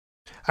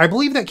I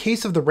believe that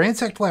Case of the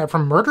Ransacked Lab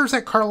from Murders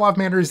at Karlov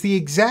Manor is the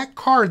exact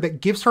card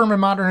that Gifts Storm in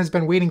Modern has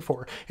been waiting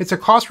for. It's a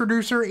cost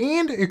reducer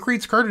and it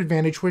creates card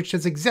advantage, which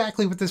is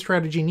exactly what this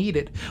strategy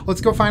needed.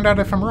 Let's go find out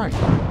if I'm right.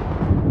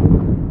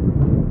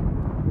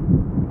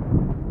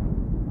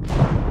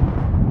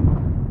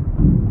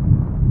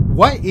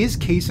 What is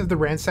Case of the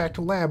Ransacked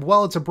Lab?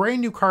 Well, it's a brand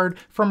new card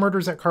from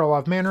Murders at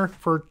Karlov Manor.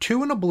 For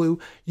 2 and a blue,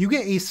 you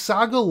get a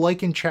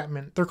saga-like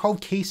enchantment. They're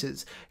called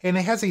cases, and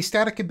it has a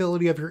static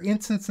ability of your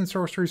instants and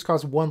sorceries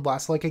cost 1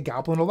 less, like a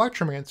Goblin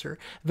Electromancer.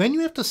 Then you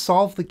have to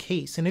solve the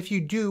case, and if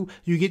you do,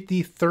 you get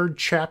the 3rd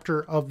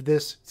chapter of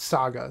this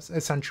saga,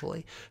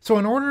 essentially. So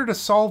in order to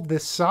solve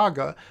this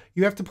saga,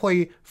 you have to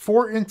play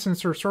 4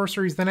 instants or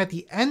sorceries, then at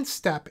the end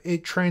step,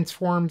 it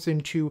transforms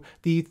into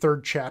the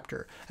 3rd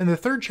chapter. And the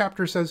 3rd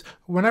chapter says,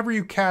 whenever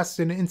you cast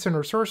an instant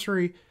or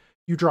sorcery,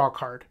 you draw a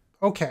card.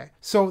 Okay,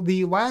 so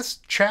the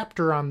last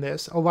chapter on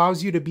this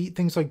allows you to beat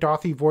things like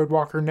Dauthi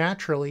Voidwalker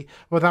naturally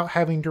without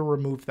having to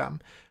remove them.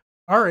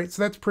 Alright,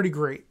 so that's pretty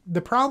great. The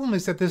problem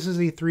is that this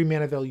is a 3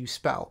 mana value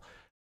spell.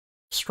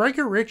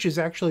 Striker Rich is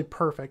actually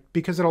perfect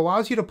because it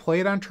allows you to play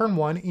it on turn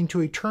 1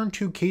 into a turn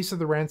 2 Case of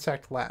the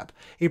Ransacked Lab.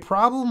 A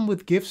problem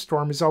with Gift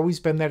Storm has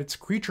always been that it's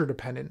creature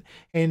dependent,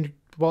 and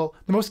well,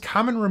 the most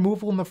common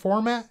removal in the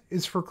format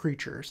is for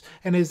creatures,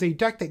 and is a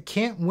deck that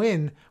can't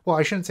win, well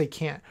I shouldn't say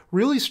can't,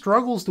 really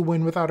struggles to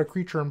win without a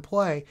creature in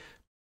play.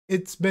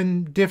 It's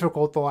been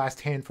difficult the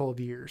last handful of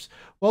years.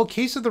 Well,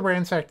 Case of the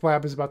Ransacked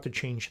Lab is about to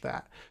change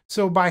that.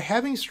 So by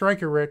having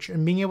Striker Rich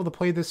and being able to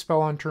play this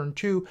spell on turn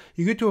 2,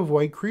 you get to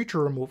avoid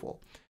creature removal.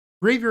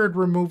 Graveyard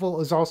removal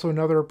is also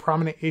another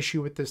prominent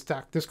issue with this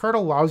deck. This card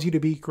allows you to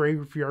beat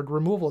graveyard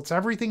removal. It's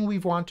everything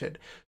we've wanted.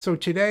 So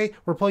today,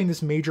 we're playing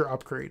this major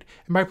upgrade.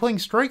 And by playing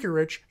Striker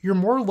Rich, you're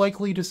more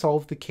likely to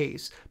solve the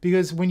case.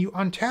 Because when you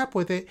untap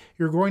with it,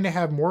 you're going to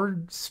have more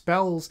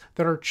spells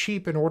that are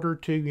cheap in order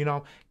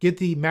to, get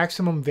the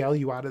maximum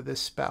value out of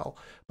this spell.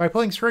 By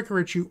playing Striker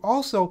Rich, you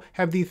also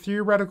have the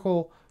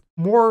theoretical,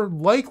 more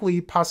likely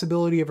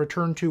possibility of a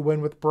turn 2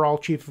 win with Baral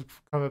Chief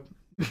of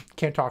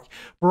can't talk.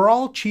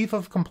 Baral Chief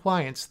of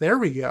Compliance. There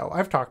we go.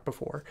 I've talked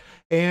before.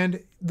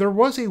 And there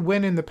was a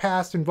win in the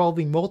past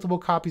involving multiple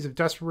copies of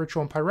Desperate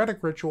Ritual and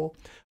Pyretic Ritual,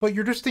 but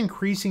you're just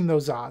increasing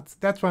those odds.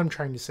 That's what I'm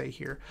trying to say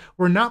here.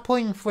 We're not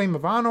playing Flame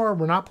of Honor.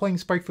 We're not playing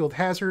Spikefield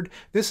Hazard.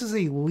 This is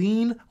a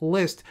lean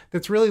list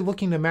that's really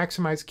looking to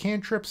maximize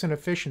cantrips and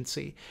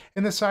efficiency.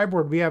 In the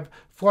sideboard, we have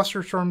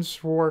Flusterstorms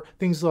for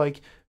things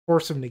like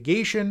Force of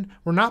Negation.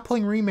 We're not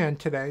playing Remand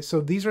today,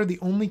 so these are the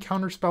only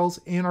counter spells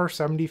in our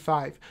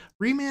 75.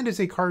 Remand is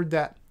a card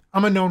that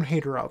I'm a known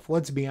hater of,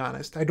 let's be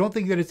honest. I don't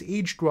think that it's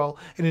aged well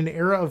in an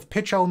era of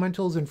pitch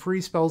elementals and free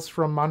spells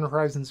from Modern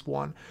Horizons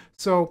 1.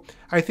 So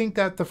I think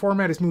that the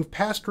format has moved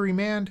past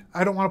Remand.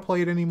 I don't want to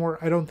play it anymore.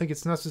 I don't think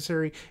it's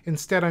necessary.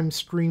 Instead, I'm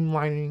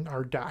streamlining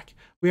our deck.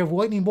 We have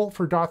Lightning Bolt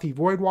for Dauthi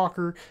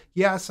Voidwalker.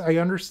 Yes, I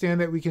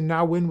understand that we can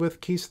now win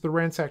with Case of the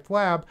Ransacked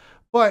Lab,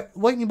 but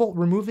Lightning Bolt,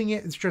 removing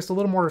it is just a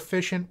little more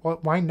efficient.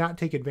 Why not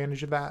take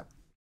advantage of that?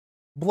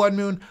 Blood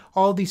Moon,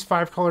 all these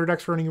 5-color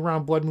decks running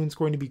around, Blood Moon's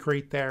going to be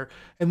great there.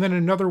 And then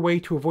another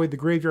way to avoid the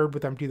graveyard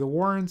with Empty the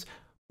Warrens.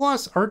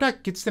 Plus, our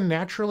deck gets to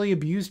naturally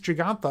abuse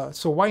Gigantha,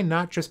 so why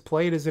not just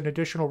play it as an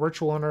additional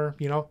ritual in our,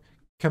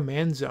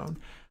 command zone?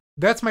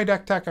 That's my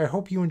deck tech. I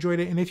hope you enjoyed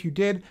it, and if you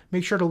did,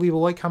 make sure to leave a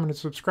like, comment, and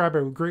subscribe.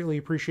 I would greatly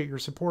appreciate your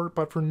support.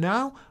 But for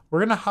now, we're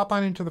going to hop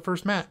on into the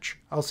first match.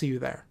 I'll see you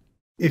there.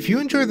 If you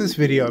enjoyed this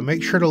video,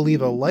 make sure to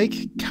leave a like,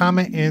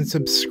 comment, and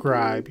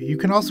subscribe. You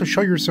can also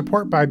show your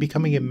support by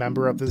becoming a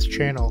member of this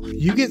channel.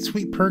 You get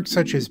sweet perks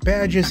such as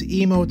badges,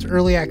 emotes,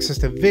 early access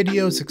to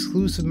videos,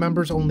 exclusive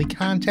members-only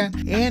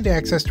content, and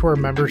access to our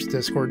members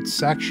Discord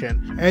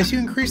section. As you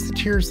increase the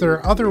tiers, there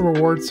are other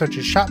rewards such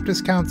as shop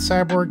discounts,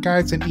 sideboard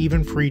guides, and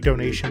even free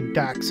donation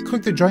decks.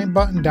 Click the join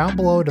button down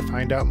below to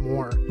find out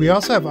more. We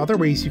also have other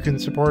ways you can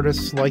support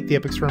us, like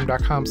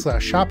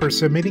theepicstorm.com/shop or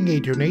submitting a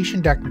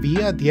donation deck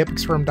via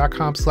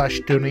theepicstorm.com/donation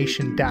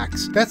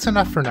decks. That's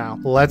enough for now.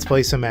 Let's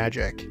play some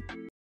Magic.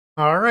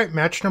 Alright,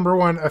 match number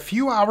 1. A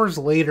few hours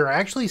later, I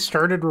actually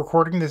started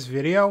recording this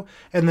video,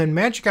 and then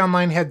Magic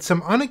Online had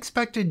some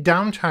unexpected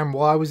downtime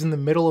while I was in the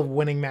middle of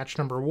winning match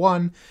number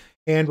 1,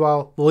 and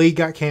while the league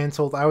got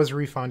cancelled, I was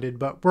refunded,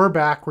 but we're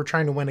back, we're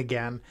trying to win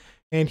again.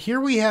 And here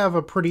we have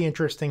a pretty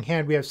interesting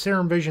hand. We have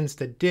Serum Visions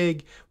to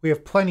dig, we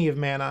have plenty of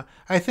mana.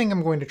 I think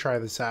I'm going to try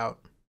this out.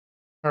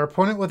 Our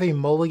opponent with a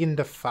mulligan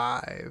to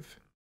 5.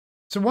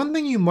 So one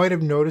thing you might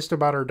have noticed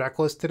about our deck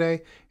list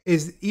today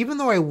is even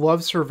though I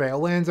love Surveil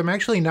lands, I'm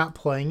actually not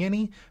playing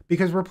any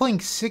because we're playing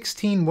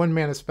 16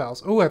 1-mana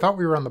spells. Oh, I thought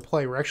we were on the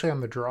play. We're actually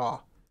on the draw.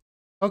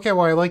 Okay,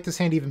 well, I like this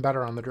hand even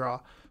better on the draw.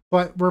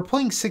 But we're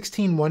playing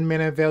 16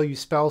 1-mana value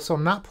spells, so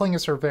I'm not playing a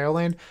Surveil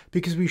land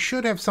because we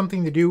should have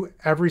something to do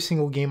every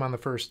single game on the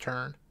first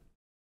turn.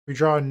 We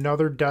draw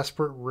another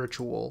Desperate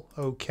Ritual.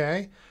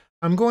 Okay.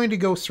 I'm going to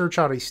go search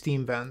out a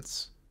Steam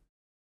Vents.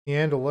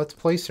 And let's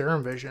play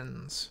Serum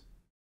Visions.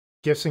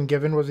 Gifts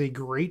Ungiven was a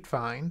great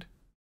find.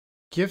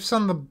 Gifts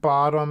on the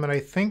bottom, and I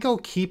think I'll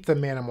keep the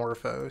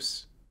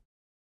Manamorphose.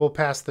 We'll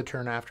pass the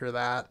turn after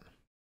that.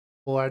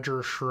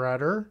 Ledger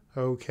Shredder.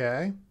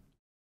 Okay.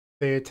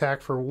 They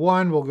attack for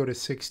 1. We'll go to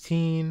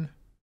 16.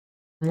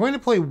 I'm going to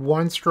play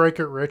 1 Strike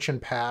at Rich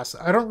and pass.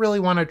 I don't really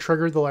want to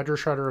trigger the Ledger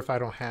Shredder if I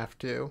don't have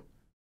to.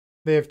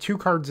 They have 2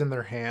 cards in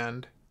their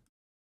hand.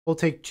 We'll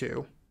take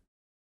 2.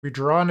 We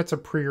draw and it's a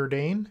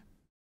Preordain.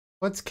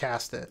 Let's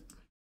cast it.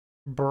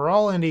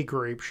 Baral and a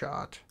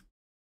Grapeshot.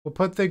 We'll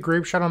put the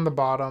Grapeshot on the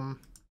bottom.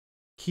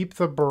 Keep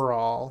the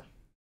Baral.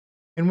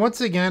 And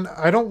once again,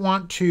 I don't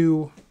want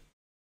to...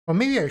 Well,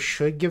 maybe I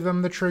should give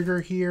them the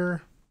trigger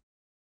here.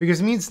 Because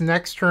it means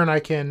next turn I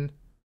can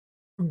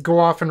go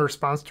off in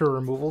response to a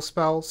removal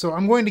spell. So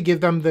I'm going to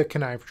give them the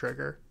Connive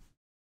trigger.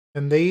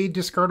 And they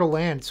discard a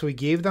land, so we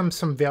gave them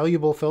some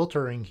valuable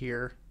filtering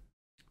here.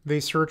 They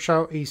search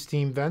out a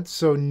Steam Vent,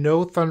 so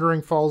no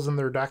Thundering Falls in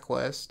their deck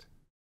list.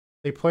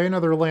 They play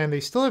another land. They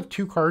still have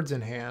 2 cards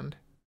in hand.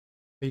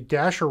 They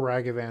dash a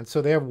Ragavan,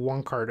 so they have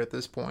 1 card at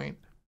this point.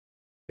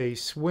 They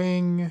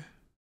swing.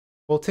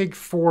 We'll take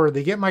 4.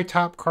 They get my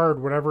top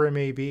card, whatever it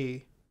may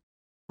be.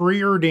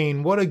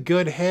 Preordain, what a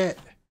good hit.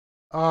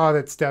 Oh,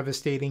 that's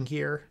devastating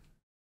here.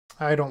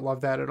 I don't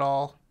love that at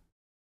all.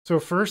 So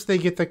first they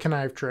get the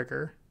Connive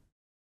trigger.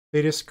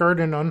 They discard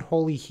an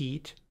Unholy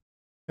Heat.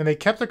 And they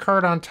kept a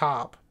card on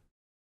top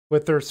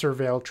with their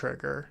Surveil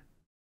trigger.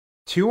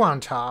 2 on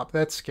top,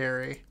 that's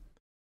scary.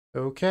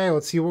 Okay,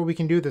 let's see what we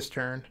can do this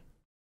turn.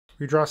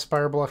 We draw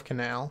Spirebluff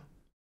Canal.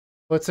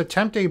 Let's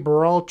attempt a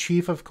Baral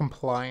Chief of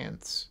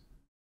Compliance.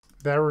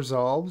 That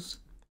resolves.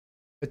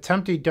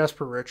 Attempt a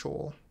Desperate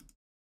Ritual.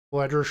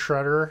 Ledger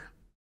Shredder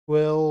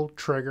will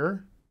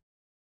trigger.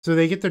 So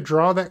they get to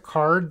draw that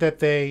card that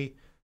they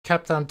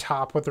kept on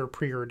top with their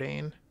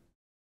Preordain.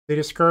 They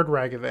discard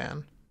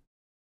Ragavan.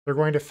 They're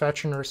going to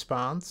fetch in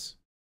response.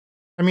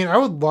 I mean, I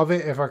would love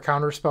it if a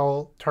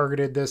counterspell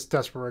targeted this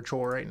Desperate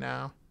Ritual right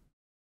now.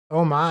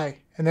 Oh my,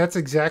 and that's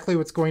exactly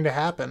what's going to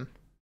happen.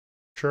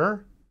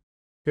 Sure.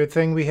 Good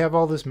thing we have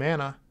all this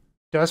mana.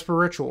 Desperate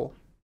Ritual.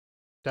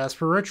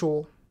 Desperate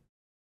Ritual.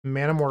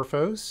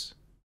 Manamorphose.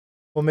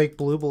 We'll make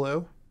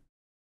blue-blue.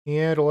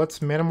 And let's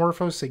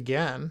Manamorphose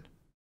again.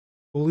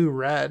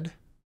 Blue-red.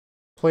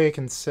 Play a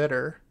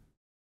Consider.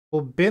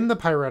 We'll bin the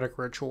Pyretic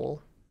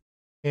Ritual.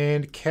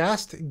 And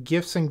cast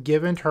Gifts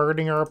Ungiven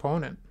targeting our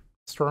opponent.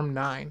 Storm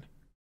 9.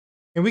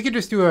 And we could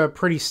just do a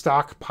pretty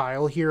stock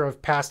pile here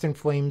of Past in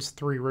Flames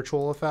 3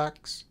 ritual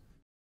effects.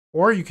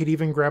 Or you could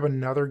even grab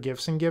another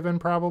Gifts Ungiven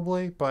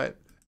probably, but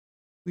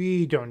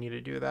we don't need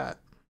to do that.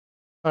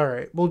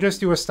 Alright, we'll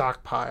just do a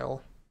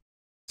stockpile.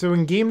 So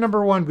in game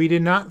number 1, we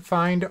did not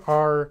find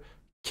our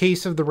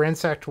Case of the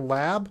Ransacked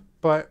Lab,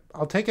 but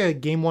I'll take a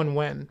game 1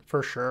 win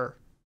for sure.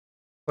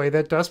 Play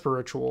that Desperate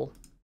Ritual.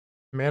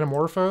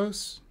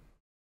 Manamorphose.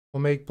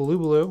 We'll make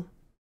blue-blue.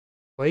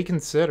 Play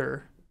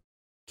Consider.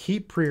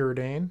 Keep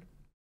Preordain.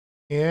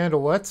 And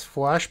let's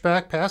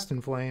flashback Past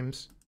in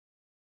Flames.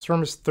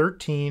 Storm is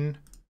 13.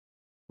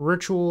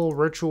 Ritual,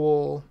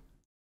 ritual,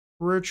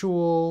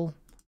 ritual.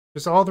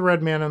 Just all the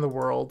red mana in the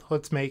world.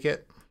 Let's make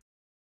it.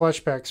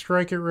 Flashback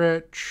Strike It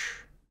Rich.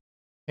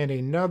 And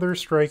another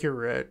Strike It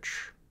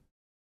Rich.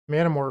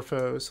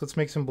 Manamorphose. Let's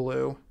make some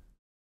blue.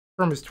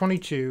 Storm is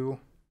 22.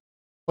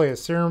 Play a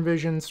Serum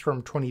Vision.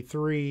 Storm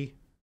 23.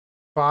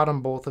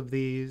 Bottom both of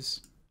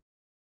these.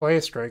 Play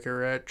a Strike It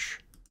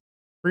Rich.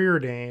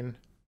 Preordain.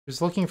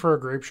 Just looking for a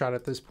Grapeshot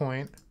at this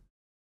point.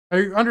 I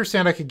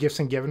understand I could Gifts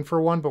Ungiven for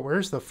 1, but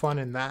where's the fun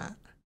in that?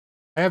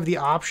 I have the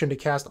option to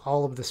cast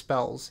all of the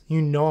spells.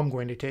 You know I'm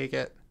going to take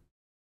it.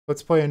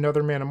 Let's play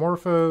another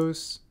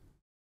Manamorphose.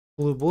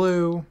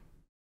 Blue-blue.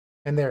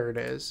 And there it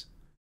is.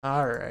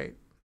 Alright.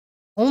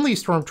 Only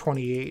Storm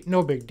 28.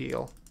 No big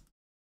deal.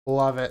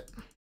 Love it.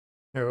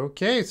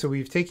 Okay, so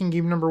we've taken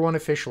game number 1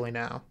 officially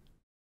now.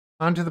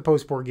 On to the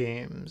post-board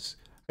games.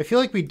 I feel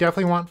like we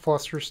definitely want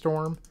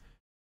Flusterstorm.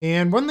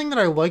 And one thing that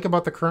I like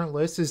about the current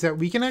list is that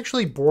we can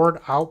actually board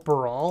out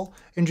Baral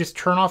and just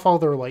turn off all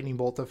their Lightning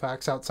Bolt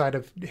effects outside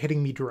of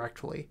hitting me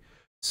directly.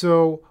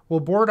 So we'll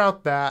board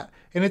out that,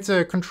 and it's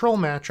a control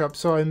matchup,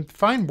 so I'm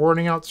fine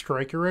boarding out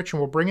Strike It Rich,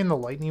 and we'll bring in the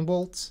Lightning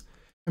Bolts.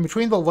 And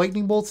between the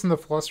Lightning Bolts and the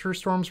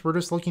Flusterstorms, we're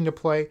just looking to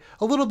play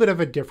a little bit of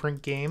a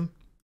different game.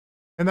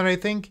 And then I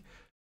think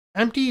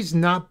Empty's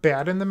not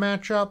bad in the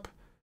matchup.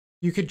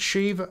 You could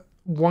shave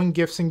 1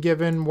 Gifts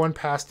Ungiven, 1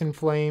 Past in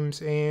Flames,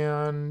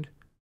 and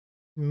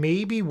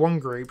maybe 1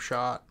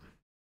 Grapeshot.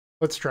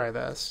 Let's try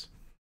this.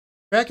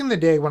 Back in the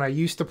day when I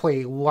used to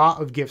play a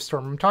lot of Gifts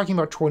Storm, I'm talking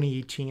about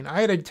 2018,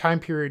 I had a time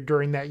period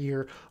during that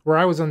year where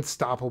I was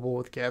unstoppable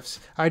with Gifts.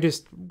 I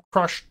just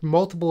crushed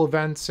multiple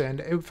events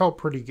and it felt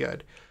pretty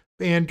good.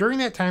 And during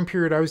that time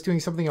period, I was doing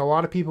something a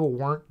lot of people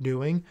weren't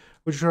doing,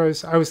 which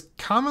was I was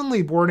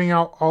commonly boarding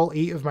out all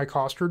 8 of my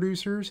cost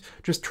reducers,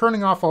 just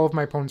turning off all of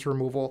my opponent's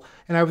removal,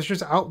 and I was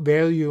just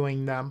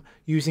outvaluing them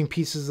using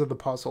pieces of the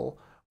puzzle.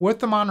 With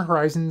the Modern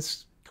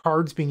Horizons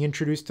cards being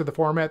introduced to the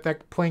format,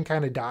 that plan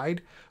kind of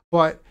died,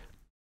 but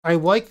I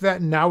like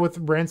that now with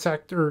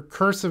Ransacked, or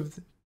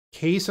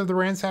Case of the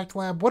Ransacked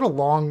Lab, what a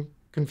long,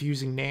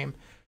 confusing name.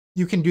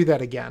 You can do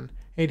that again.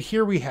 And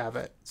here we have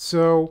it.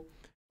 So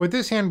with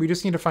this hand, we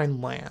just need to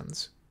find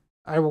lands.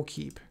 I will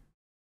keep.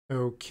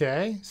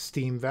 Okay,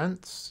 Steam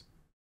Vents.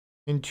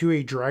 Into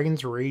a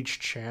Dragon's Rage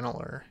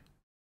Channeler.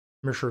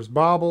 Mishra's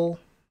Bauble.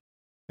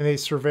 And they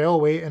Surveil,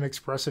 Wait, and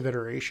Expressive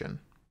Iteration.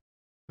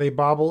 They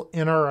bobble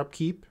in our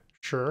upkeep,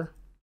 sure.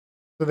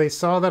 So they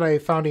saw that I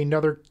found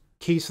another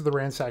case of the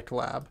Ransacked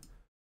Lab.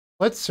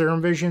 Let's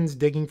Serum Visions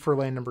digging for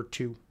land number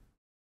 2.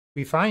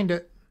 We find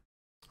it,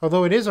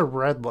 although it is a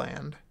red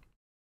land.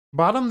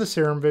 Bottom the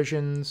Serum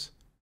Visions.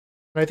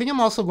 And I think I'm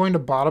also going to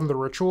bottom the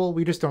Ritual.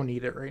 We just don't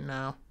need it right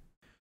now.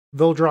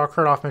 They'll draw a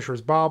card off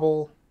Mishra's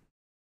Bauble.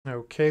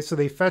 Okay, so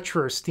they fetch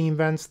for a Steam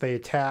Vents, they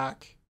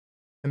attack,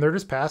 and they're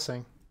just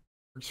passing.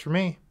 Works for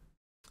me.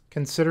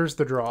 Considers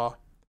the draw.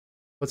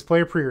 Let's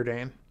play a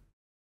Preordain.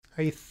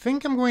 I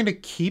think I'm going to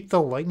keep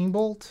the Lightning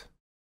Bolt.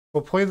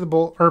 We'll play the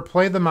bolt or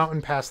play the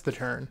Mountain past the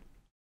turn.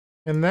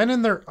 And then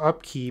in their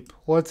upkeep,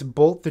 let's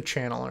bolt the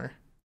Channeler.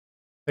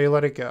 They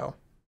let it go.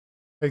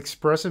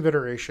 Expressive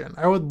Iteration.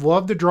 I would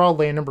love to draw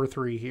land number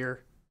 3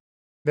 here.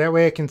 That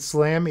way I can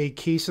slam a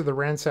case of the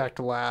Ransacked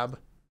Lab.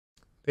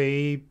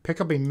 They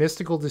pick up a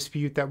Mystical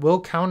Dispute that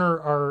will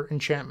counter our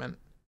enchantment.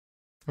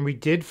 And we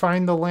did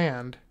find the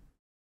land.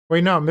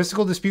 Wait, no,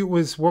 Mystical Dispute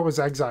was what was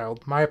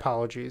exiled. My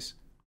apologies.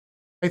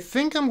 I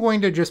think I'm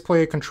going to just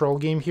play a control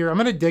game here. I'm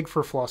going to dig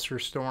for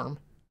Flusterstorm.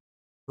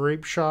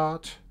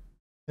 Grapeshot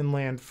and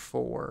land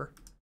 4.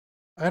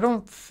 I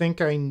don't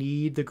think I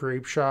need the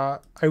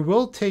Grapeshot. I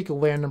will take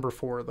land number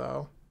 4,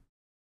 though.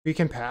 We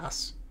can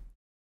pass.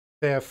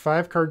 They have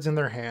 5 cards in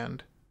their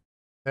hand.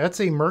 That's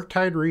a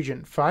Murktide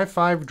Regent,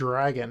 5/5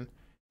 Dragon,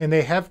 and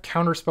they have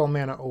Counterspell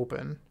mana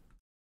open.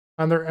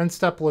 On their end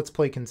step, let's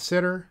play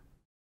Consider.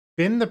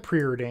 Bin the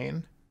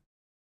Preordain.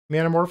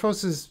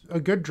 Manamorphose is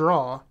a good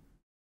draw.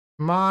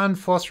 Come on,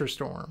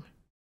 Flusterstorm.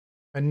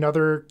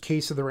 Another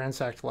case of the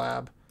Ransacked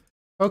Lab.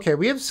 Okay,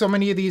 we have so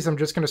many of these, I'm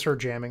just going to start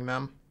jamming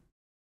them.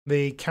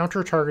 They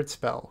counter target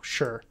spell,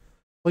 sure.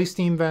 Play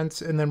Steam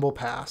Vents, and then we'll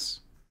pass.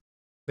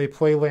 They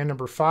play land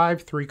number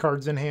 5, 3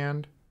 cards in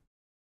hand.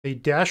 They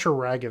dash a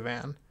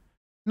Ragavan.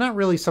 Not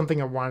really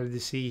something I wanted to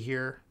see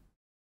here.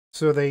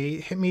 So they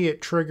hit me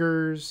at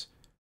triggers.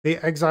 They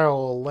exile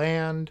a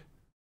land.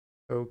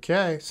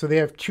 Okay, so they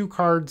have 2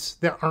 cards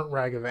that aren't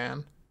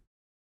Ragavan.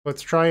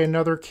 Let's try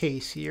another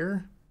case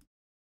here.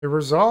 It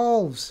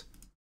resolves.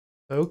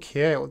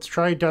 Okay, let's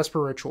try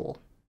Desperate Ritual.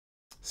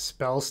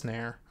 Spell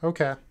Snare.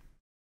 Okay.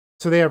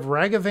 So they have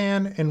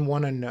Ragavan and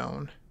 1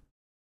 unknown.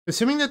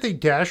 Assuming that they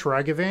dash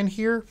Ragavan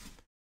here,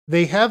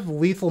 they have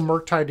Lethal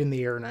Murktide in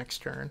the air next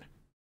turn.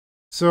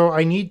 So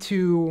I need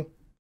to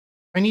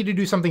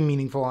do something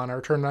meaningful on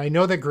our turn. I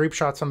know that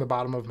Grapeshot's on the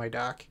bottom of my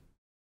deck.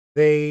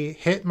 They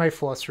hit my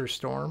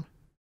Flusterstorm.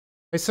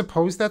 I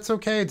suppose that's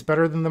okay. It's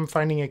better than them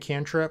finding a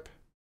cantrip.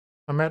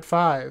 I'm at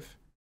 5.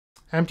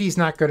 Empty's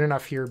not good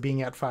enough here,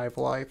 being at 5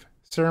 life.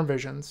 Serum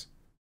Visions.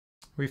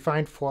 We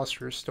find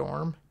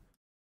Flusterstorm.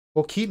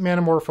 We'll keep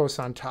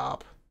Manamorphose on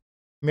top.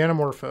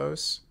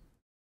 Manamorphose.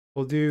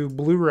 We'll do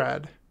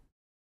blue-red.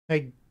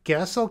 I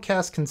guess I'll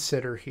cast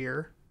Consider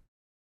here.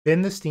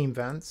 Bin the Steam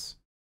Vents.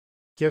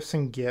 Gifts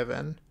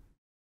Ungiven.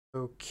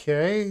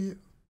 Okay.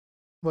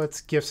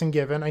 Let's Gifts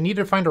Ungiven. I need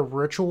to find a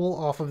ritual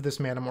off of this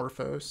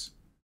Manamorphose.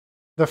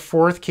 The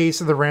 4th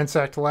case of the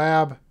Ransacked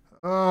Lab.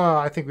 Oh,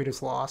 I think we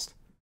just lost.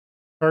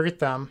 Target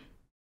them.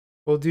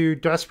 We'll do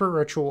Desperate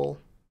Ritual.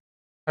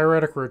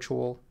 Pyretic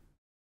Ritual.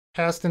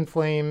 Past in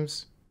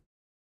Flames.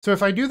 So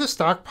if I do the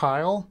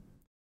stockpile,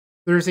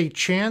 there's a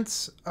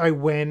chance I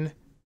win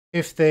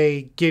if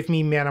they give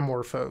me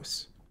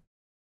Manamorphose.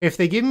 If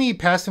they give me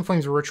Past in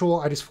Flames Ritual,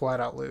 I just flat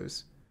out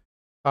lose.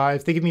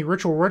 If they give me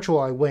Ritual,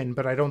 I win,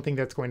 but I don't think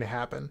that's going to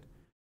happen.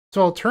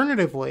 So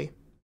alternatively,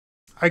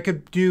 I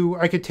could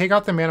take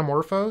out the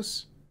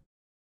Manamorphose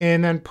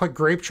and then put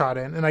Grapeshot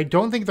in, and I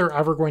don't think they're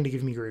ever going to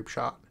give me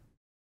Grapeshot.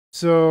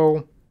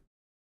 So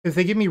if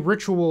they give me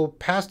Ritual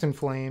Past in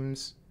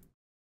Flames,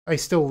 I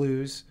still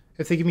lose.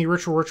 If they give me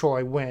Ritual,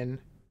 I win.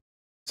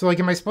 So, like,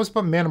 am I supposed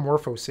to put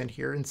Manamorphose in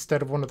here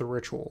instead of one of the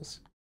rituals?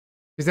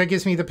 Because that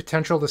gives me the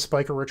potential to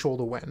spike a ritual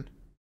to win.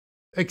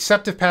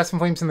 Except if Past in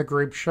Flames in the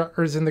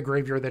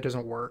graveyard, that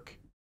doesn't work.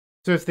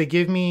 So if they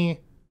give me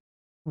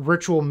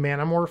Ritual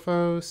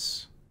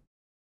Manamorphose,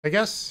 I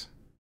guess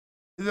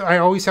I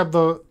always have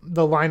the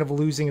line of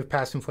losing of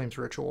Past in Flames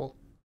Ritual.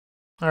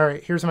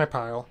 Alright, here's my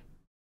pile.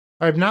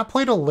 I have not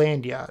played a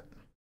land yet.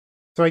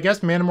 So I guess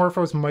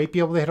Manamorphose might be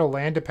able to hit a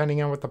land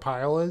depending on what the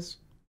pile is.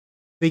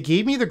 They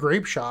gave me the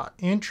Grapeshot.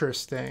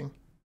 Interesting.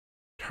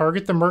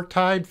 Target the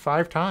Murktide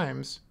 5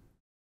 times.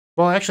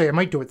 Well, actually, I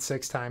might do it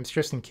 6 times,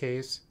 just in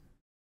case.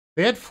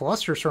 They had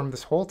Flusterstorm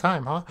this whole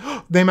time,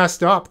 huh? They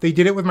messed up. They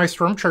did it with my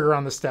Storm Trigger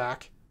on the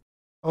stack.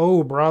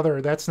 Oh,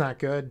 brother, that's not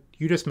good.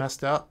 You just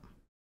messed up.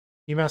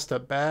 You messed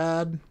up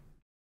bad.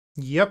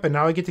 Yep, and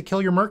now I get to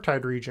kill your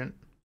Murktide Regent.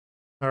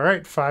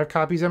 Alright, 5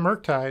 copies at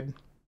Murktide.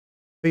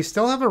 They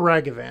still have a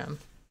Ragavan.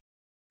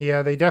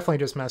 Yeah, they definitely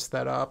just messed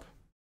that up.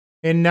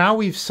 And now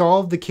we've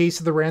solved the case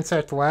of the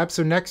Ransacked Lab,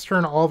 so next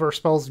turn all of our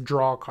spells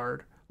draw a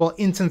card. Well,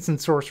 instants and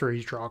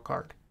sorceries draw a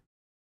card.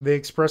 They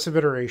Expressive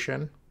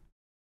Iteration.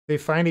 They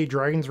find a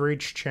Dragon's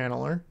Rage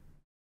Channeler.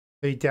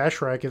 They dash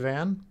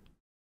Ragavan.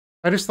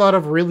 I just thought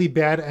of a really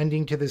bad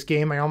ending to this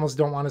game. I almost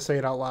don't want to say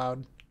it out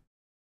loud.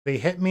 They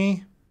hit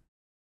me.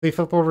 They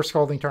flip over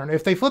Scalding Tarn.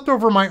 If they flipped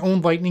over my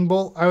own Lightning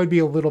Bolt, I would be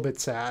a little bit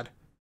sad.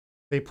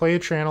 They play a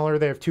Channeler.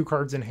 They have 2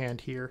 cards in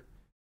hand here.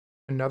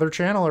 Another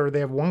Channeler.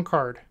 They have 1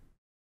 card.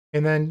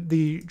 And then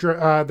the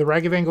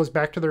Ragavan goes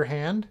back to their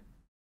hand.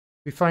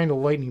 We find a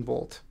Lightning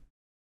Bolt.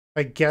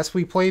 I guess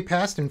we play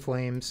Past in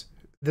Flames.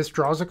 This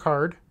draws a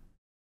card.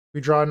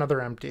 We draw another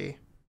empty.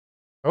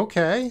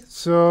 Okay,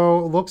 so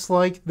it looks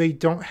like they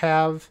don't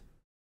have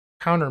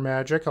counter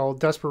magic. I'll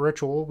Desperate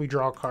Ritual. We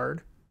draw a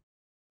card.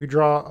 We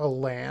draw a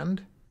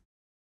land.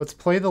 Let's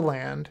play the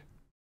land.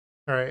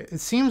 Alright, it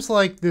seems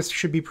like this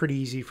should be pretty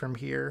easy from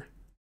here.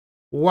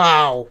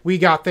 Wow, we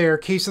got there.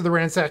 Case of the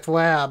Ransacked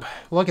Lab.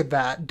 Look at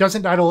that.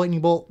 Doesn't die to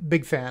Lightning Bolt.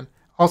 Big fan.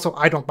 Also,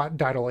 I don't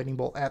die to Lightning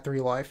Bolt at 3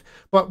 life.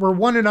 But we're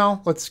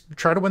 1-0. Let's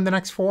try to win the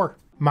next 4.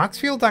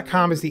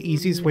 Moxfield.com is the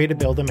easiest way to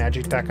build a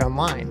Magic deck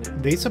online.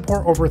 They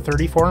support over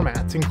 30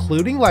 formats,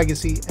 including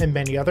Legacy and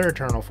many other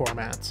Eternal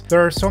formats.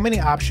 There are so many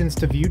options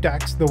to view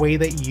decks the way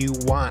that you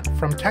want,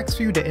 from text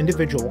view to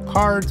individual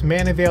cards,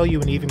 mana value,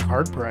 and even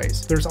card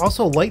price. There's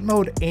also light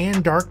mode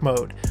and dark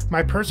mode.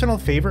 My personal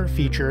favorite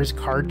feature is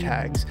card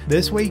tags.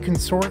 This way you can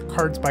sort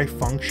cards by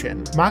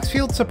function.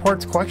 Moxfield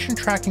supports collection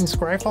tracking,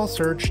 Scryfall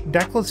search,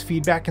 decklist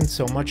feedback, and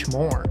so much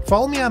more.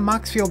 Follow me on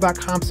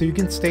Moxfield.com so you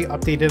can stay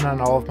updated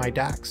on all of my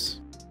decks.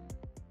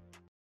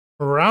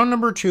 Round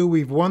number 2,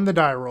 we've won the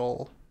die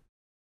roll.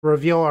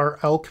 Reveal our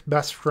Elk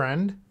best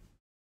friend.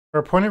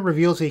 Our opponent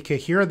reveals a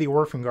Kahira the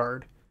Orphan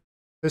Guard.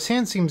 This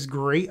hand seems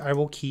great, I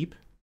will keep.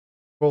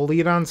 We'll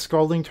lead on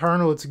Scalding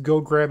Tarn. Let's go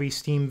grab a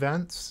Steam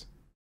Vents.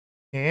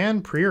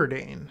 And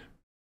Preordain. I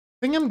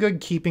think I'm good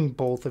keeping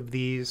both of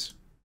these.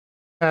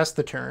 Pass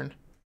the turn.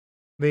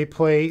 They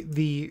play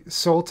the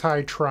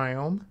Sultai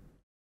Triome.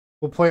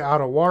 We'll play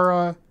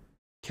Otawara,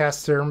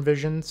 cast Serum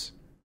Visions.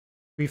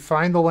 We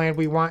find the land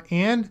we want,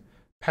 and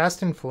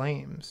Past in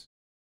Flames.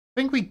 I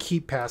think we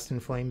keep Past in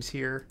Flames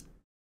here.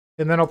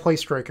 And then I'll play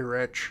Striker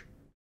Rich.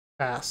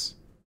 Pass.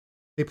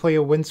 They play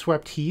a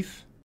Windswept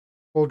Heath.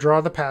 We'll draw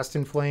the Past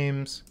in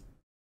Flames.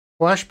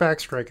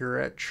 Flashback Striker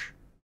Rich.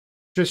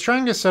 Just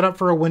trying to set up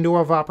for a window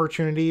of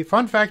opportunity.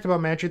 Fun fact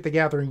about Magic the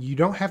Gathering, you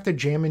don't have to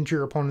jam into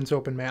your opponent's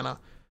open mana.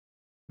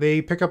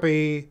 They pick up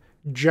a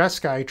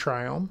Jeskai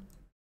Triome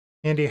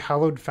and a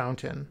Hallowed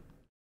Fountain.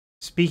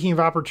 Speaking of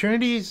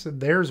opportunities,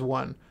 there's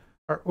one.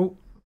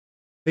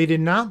 They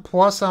did not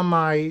plus on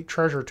my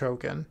treasure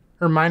token,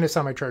 or minus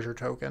on my treasure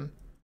token.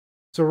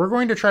 So we're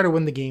going to try to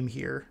win the game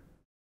here.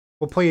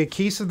 We'll play a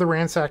Case of the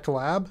Ransacked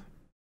Lab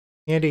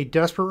and a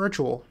Desperate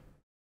Ritual.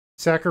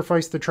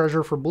 Sacrifice the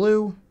treasure for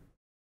blue.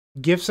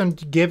 Gifts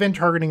Ungiven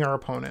targeting our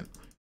opponent.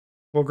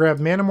 We'll grab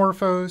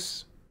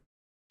Manamorphose,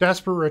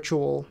 Desperate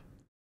Ritual,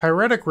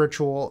 Pyretic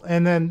Ritual,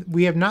 and then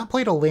we have not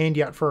played a land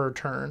yet for our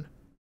turn.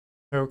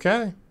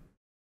 Okay.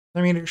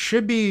 I mean, it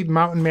should be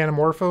Mountain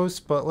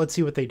Manamorphose, but let's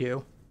see what they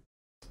do.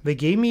 They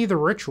gave me the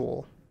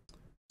Ritual.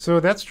 So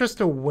that's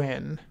just a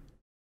win.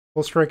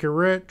 We'll strike it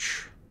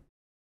rich.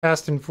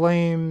 Past in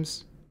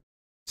Flames.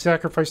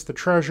 Sacrifice the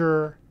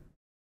treasure.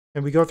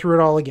 And we go through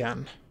it all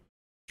again.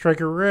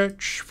 Striker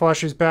Rich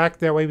flashes back,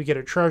 that way we get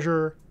a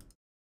treasure.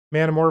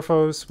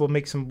 Manamorphose, we'll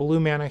make some blue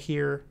mana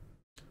here.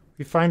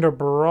 We find a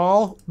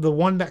Baral, the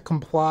one that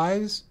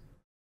complies.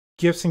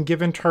 Gifts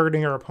Ungiven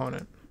targeting our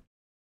opponent.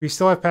 We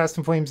still have Past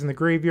in Flames in the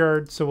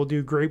graveyard, so we'll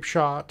do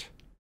Grapeshot,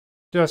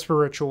 Desperate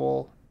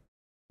Ritual,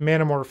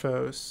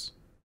 Manamorphose,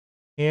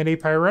 and a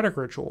Pyretic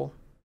Ritual.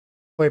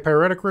 Play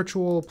Pyretic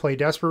Ritual, play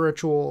Desperate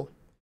Ritual,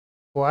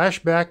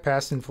 flashback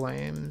Past in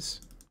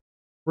Flames.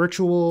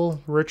 Ritual,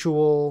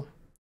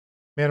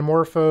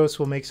 Manamorphose,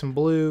 we'll make some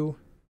blue.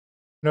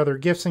 Another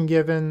Gifts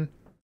Ungiven,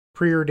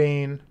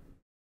 Preordain.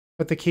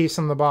 Put the case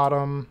on the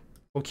bottom.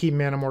 We'll keep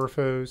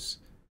Manamorphose.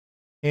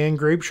 And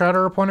Grapeshot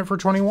our opponent for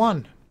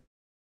 21.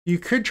 You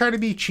could try to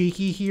be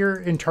cheeky here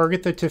and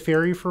target the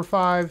Teferi for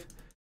 5.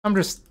 I'm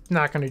just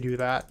not going to do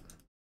that.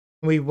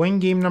 We win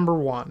game number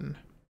 1.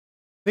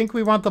 I think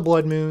we want the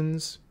Blood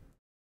Moons.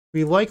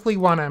 We likely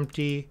want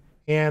Empty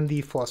and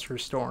the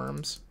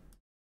Flusterstorms.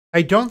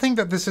 I don't think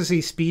that this is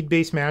a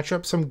speed-based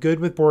matchup, so I'm good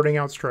with boarding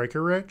out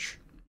Striker Rich.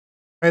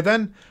 I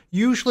then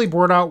usually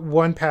board out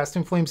 1 Past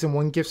in Flames and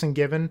 1 Gifts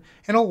Ungiven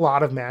in a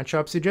lot of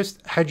matchups. It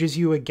just hedges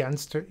you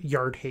against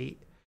yard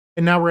hate.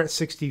 And now we're at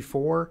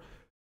 64.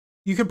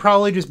 You could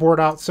probably just board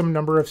out some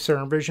number of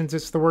Serum Visions.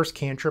 It's the worst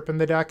cantrip in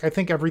the deck. I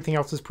think everything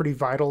else is pretty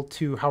vital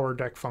to how our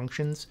deck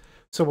functions,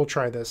 so we'll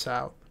try this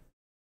out.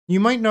 You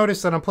might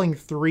notice that I'm playing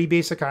 3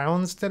 basic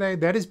islands today.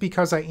 That is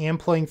because I am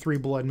playing 3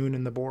 Blood Moon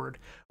in the board.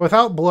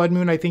 Without Blood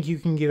Moon, I think you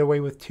can get away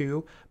with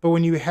 2, but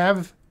when you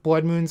have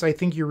Blood Moons, I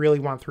think you really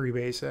want 3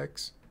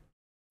 basics.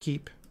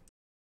 Keep.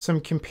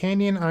 Some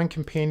companion on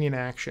companion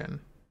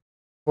action.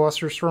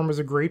 Flusterstorm was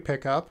a great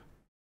pickup.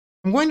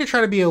 I'm going to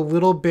try to be a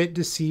little bit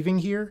deceiving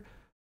here.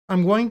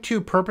 I'm going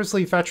to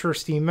purposely fetch for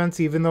Steam Vents,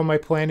 even though my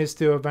plan is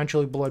to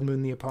eventually Blood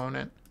Moon the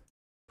opponent.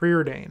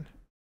 Preordain.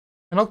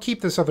 And I'll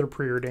keep this other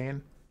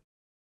Preordain.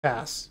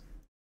 Pass.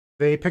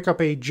 They pick up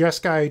a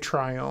Jeskai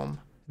Triome,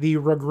 the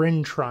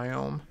Ragrin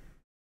Triome.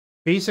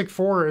 Basic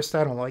Forest,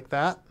 I don't like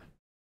that.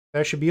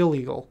 That should be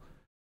illegal.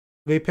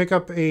 They pick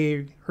up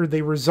or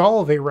they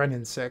resolve a Wrenn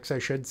and 6, I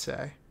should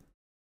say.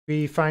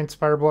 We find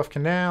Spire Bluff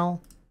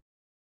Canal,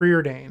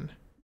 Preordain.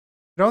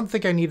 I don't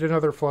think I need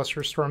another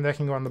Flusterstorm. That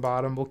can go on the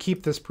bottom. We'll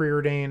keep this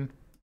Preordain,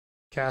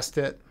 cast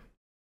it.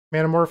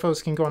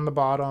 Manamorphose can go on the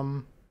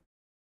bottom.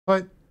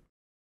 But,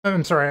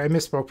 I'm sorry, I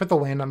misspoke. Put the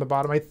land on the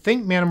bottom. I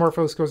think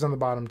Manamorphose goes on the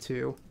bottom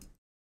too.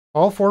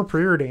 All 4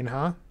 Preordain,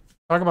 huh?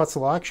 Talk about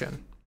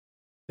selection.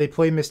 They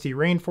play Misty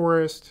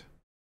Rainforest.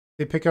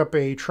 They pick up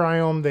a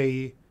Triome.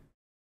 They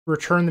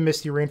return the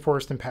Misty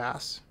Rainforest and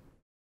pass.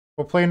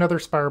 We'll play another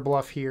Spire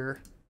Bluff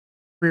here.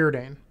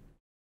 Preordain.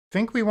 I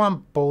think we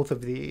want both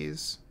of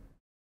these.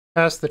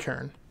 Pass the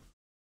turn.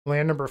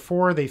 Land number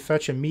 4, they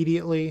fetch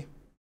immediately.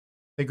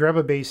 They grab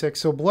a basic,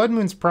 so Blood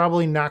Moon's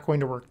probably not going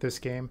to work this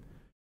game.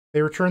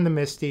 They return the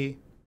Misty.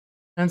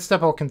 End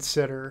step I'll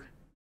consider.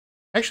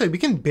 Actually, we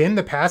can bin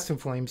the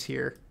Passive Flames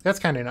here. That's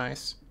kind of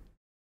nice.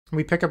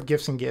 We pick up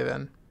Gifts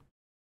Ungiven.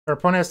 Our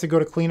opponent has to go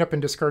to clean up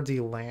and discards a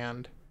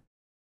land.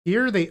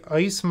 Here they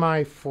ice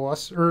my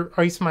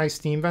ice my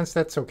Steam Vents.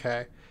 That's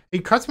okay.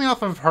 It cuts me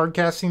off of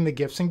hardcasting the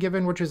Gifts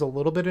Ungiven, which is a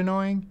little bit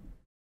annoying.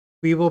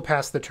 We will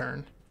pass the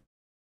turn.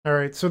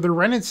 Alright, so the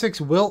Wrenn and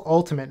 6 will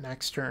ultimate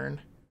next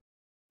turn.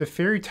 The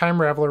Fairy Time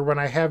Raveler when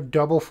I have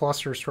double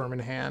Flusterstorm in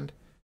hand.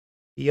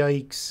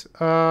 Yikes.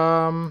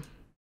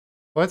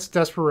 Let's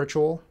Desperate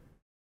Ritual.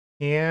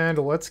 And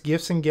let's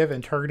Gifts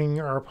Ungiven, targeting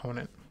our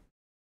opponent.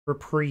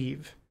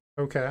 Reprieve.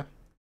 Okay.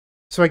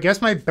 So I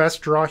guess my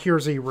best draw here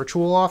is a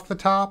Ritual off the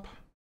top.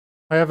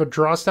 I have a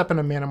draw step and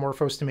a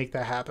Manamorphose to make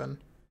that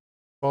happen.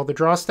 Well, the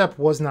draw step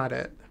was not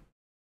it.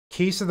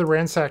 Case of the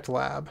Ransacked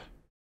Lab.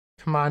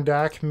 Come on,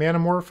 deck.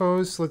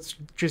 Manamorphose. Let's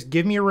just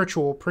give me a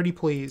Ritual, pretty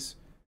please.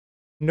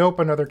 Nope,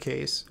 another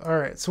case.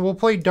 Alright, so we'll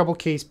play double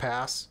case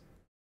pass.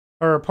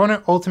 Our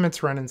opponent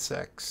ultimates Wrenn and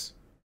 6.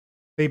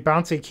 They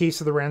bounce a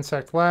Case of the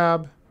Ransacked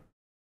Lab.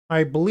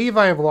 I believe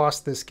I have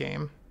lost this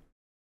game.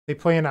 They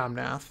play an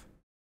Omnath.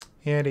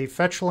 And a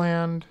fetch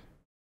land.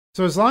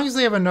 So as long as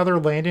they have another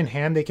land in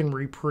hand, they can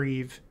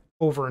reprieve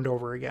over and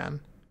over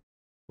again.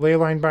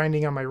 Leyline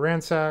Binding on my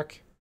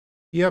Ransack.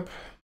 Yep.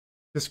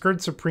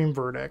 Discard Supreme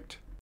Verdict.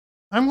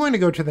 I'm going to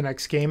go to the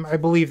next game. I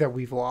believe that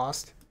we've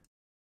lost.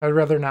 I'd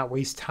rather not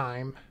waste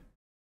time.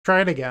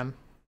 Try it again.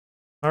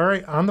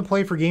 Alright, on the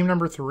play for game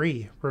number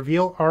 3.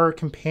 Reveal our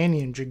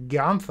companion,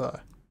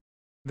 Gigantha.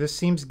 This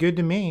seems good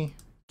to me.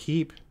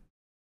 Keep.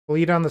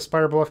 Lead on the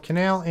Spire Bluff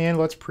Canal, and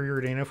let's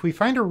Preordain. If we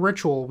find a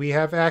Ritual, we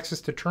have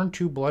access to turn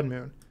 2 Blood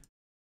Moon.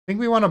 I think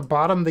we want to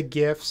bottom the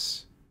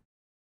gifts.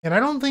 And I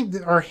don't think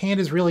that our hand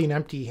is really an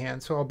empty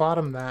hand, so I'll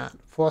bottom that.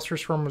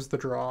 Flusterstorm was the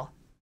draw.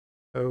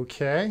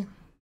 Okay.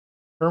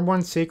 Turn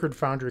 1 Sacred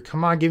Foundry.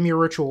 Come on, give me a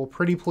Ritual.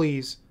 Pretty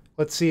please.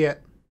 Let's see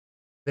it.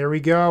 There we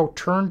go.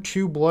 Turn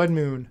 2 Blood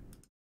Moon.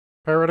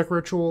 Pyretic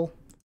Ritual.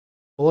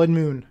 Blood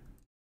Moon.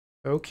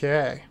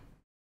 Okay.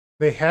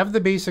 They have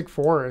the basic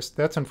forest.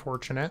 That's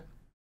unfortunate.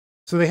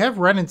 So they have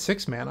Wrenn and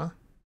 6 mana,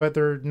 but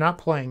they're not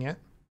playing it.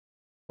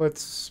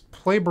 Let's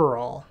play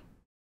Baral.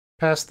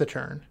 Pass the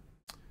turn.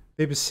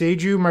 They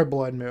Beseiju my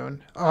Blood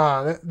Moon.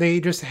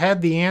 They just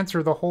had the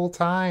answer the whole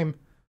time.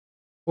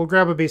 We'll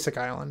grab a basic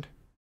island.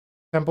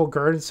 Temple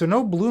Garden, so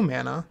no blue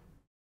mana.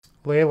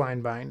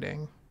 Leyline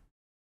Binding.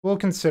 We'll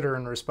consider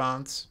in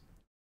response.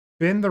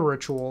 Bin the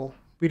Ritual.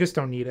 We just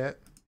don't need it.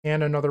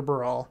 And another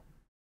Baral.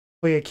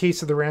 Play a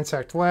Case of the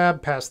Ransacked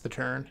Lab. Pass the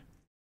turn.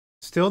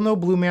 Still no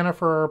blue mana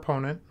for our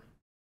opponent.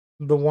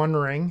 The One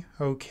Ring.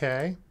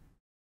 Okay.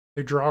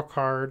 They draw a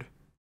card.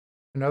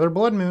 Another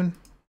Blood Moon.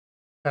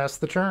 Pass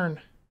the turn.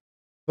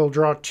 They'll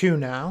draw 2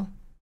 now.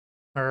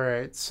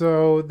 Alright,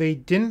 so they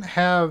didn't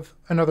have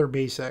another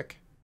basic.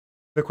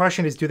 The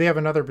question is, do they have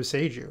another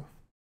Beseiju? And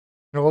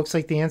it looks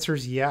like the answer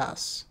is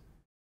yes.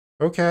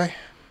 Okay.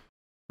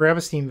 Grab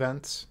a Steam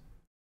Vents.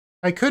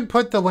 I could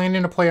put the land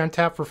into play on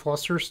tap for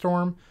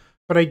Flusterstorm,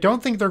 but I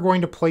don't think they're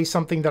going to play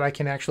something that I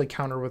can actually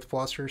counter with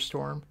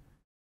Flusterstorm.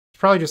 It's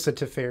probably just a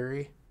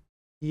Teferi.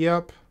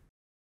 Yep.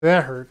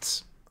 That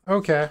hurts.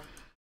 Okay.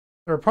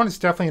 Our opponent's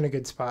definitely in a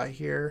good spot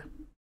here.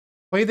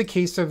 Play the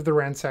Case of the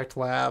Ransacked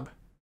Lab.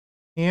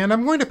 And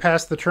I'm going to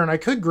pass the turn. I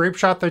could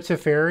Grapeshot the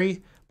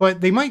Teferi,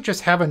 but they might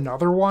just have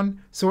another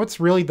one, so what's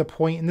really the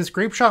point? And this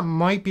Grapeshot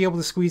might be able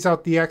to squeeze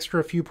out the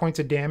extra few points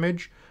of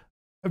damage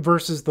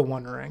versus the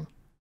One Ring.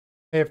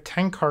 They have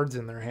 10 cards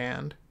in their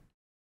hand.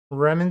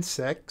 Wrenn and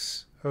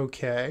 6.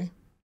 Okay.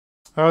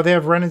 Oh, they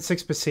have Wrenn and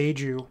 6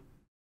 Beseiju.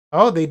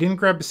 Oh, they didn't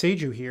grab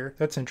Beseiju here.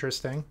 That's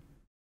interesting.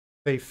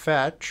 They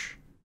fetch.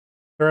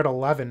 They're at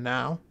 11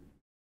 now.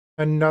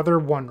 Another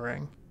One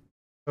Ring.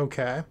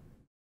 Okay.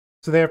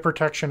 So they have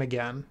protection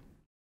again.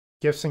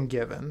 Gifts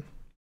Ungiven.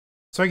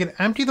 So I could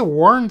empty the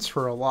Warrens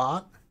for a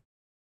lot.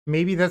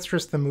 Maybe that's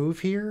just the move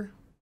here.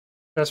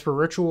 Desperate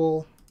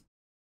Ritual.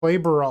 Play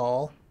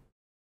Baral.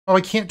 Oh,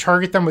 I can't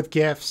target them with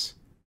gifts.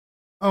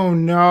 Oh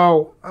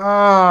no.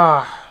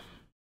 I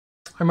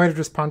might have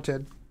just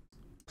punted.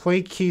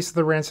 Play Case of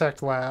the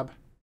Ransacked Lab.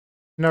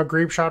 Now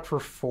Grapeshot for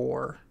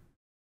 4.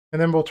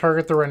 And then we'll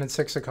target the Wrenn and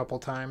 6 a couple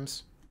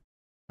times.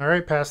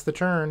 Alright, pass the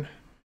turn.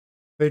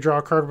 They draw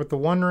a card with the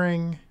One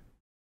Ring.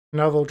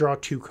 Now they'll draw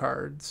 2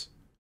 cards.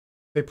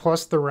 They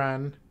plus the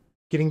Wren,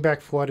 getting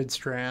back Flooded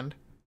Strand.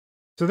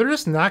 So they're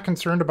just not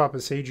concerned about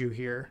Boseiju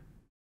here.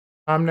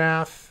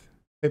 Omnath,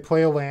 they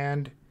play a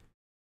land.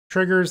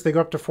 Triggers, they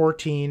go up to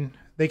 14.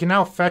 They can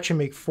now fetch and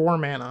make 4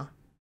 mana.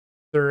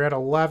 They're at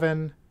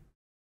 11.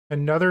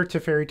 Another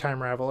Teferi Time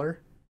Raveler.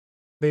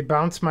 They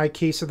bounce my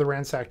Case of the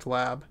Ransacked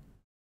Lab.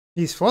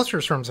 These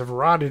Flusterstorms have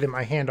rotted in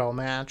my hand all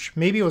match.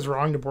 Maybe it was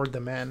wrong to board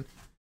them in.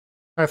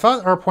 I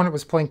thought our opponent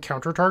was playing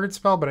Counter Target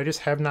Spell, but I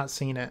just have not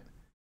seen it.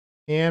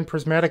 And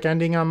Prismatic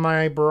Ending on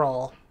my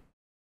Baral.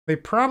 They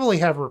probably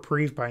have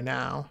Reprieve by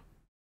now.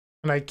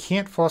 And I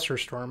can't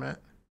Flusterstorm it.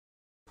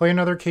 Play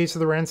another Case of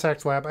the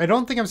Ransacked Lab. I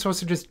don't think I'm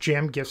supposed to just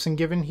jam Gifts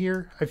Ungiven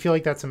here. I feel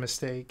like that's a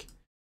mistake.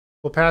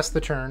 We'll pass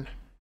the turn.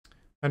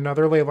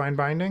 Another Leyline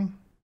Binding.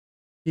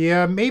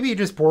 Yeah, maybe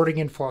just boarding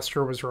in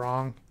Fluster was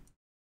wrong.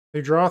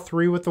 They draw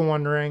 3 with the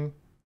One Ring.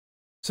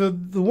 So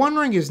the One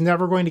Ring is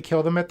never going to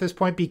kill them at this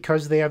point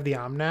because they have the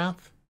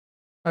Omnath.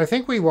 I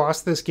think we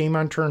lost this game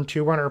on turn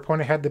 2 when our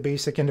opponent had the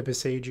basic into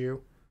Boseiju.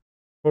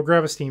 We'll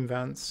grab a Steam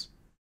Vents.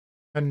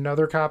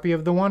 Another copy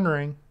of the One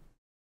Ring.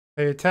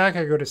 They attack,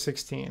 I go to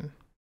 16.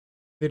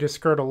 They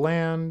discard a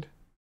land.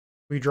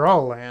 We draw a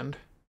land.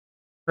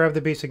 Grab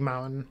the basic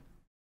mountain.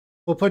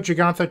 We'll put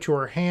Jegantha to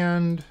our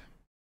hand.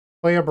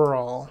 Play a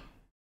Baral.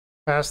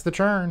 Pass the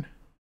turn.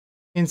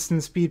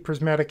 Instant speed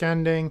Prismatic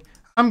Ending.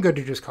 I'm good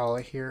to just call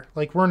it here.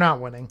 Like, we're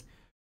not winning.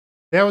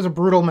 That was a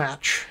brutal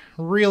match.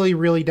 Really,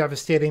 really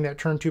devastating, that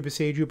turn 2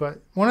 Boseiju, but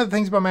one of the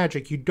things about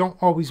Magic, you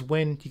don't always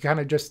win. You kind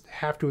of just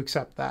have to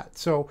accept that.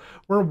 So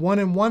we're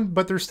 1-1,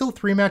 but there's still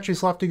 3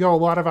 matches left to go. A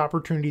lot of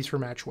opportunities for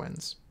match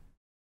wins.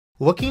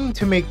 Looking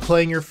to make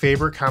playing your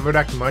favorite combo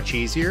deck much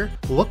easier?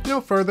 Look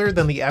no further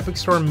than the Epic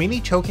Storm Mini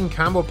Token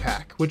Combo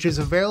Pack, which is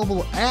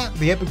available at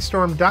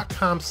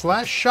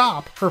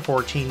theepicstorm.com/shop for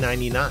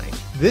 $14.99.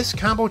 This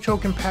combo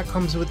token pack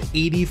comes with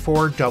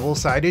 84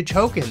 double-sided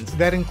tokens.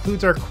 That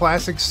includes our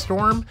classic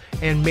Storm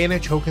and Mana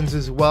tokens,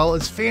 as well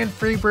as fan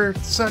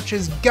favorites such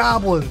as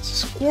Goblins,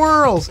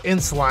 Squirrels,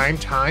 and Slime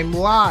Time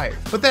Live.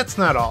 But that's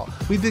not all.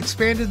 We've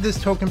expanded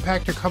this token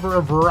pack to cover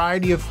a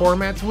variety of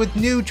formats with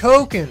new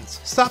tokens.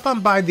 Stop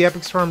on by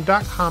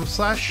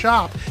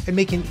theepicstorm.com/shop and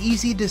make an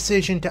easy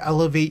decision to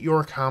elevate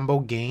your combo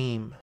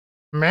game.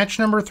 Match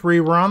number 3,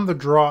 we're on the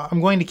draw.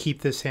 I'm going to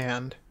keep this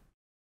hand.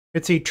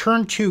 It's a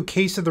turn 2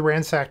 Case of the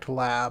Ransacked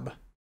Lab.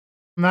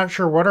 I'm not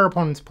sure what our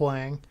opponent's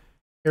playing.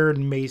 Arid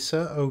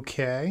Mesa,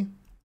 okay.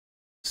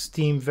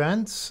 Steam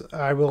Vents,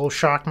 I will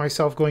shock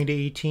myself going to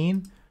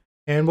 18.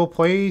 And we'll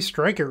play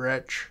Strike It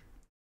Rich.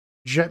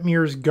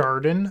 Jetmir's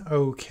Garden,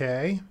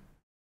 okay.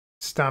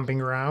 Stomping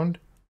Ground.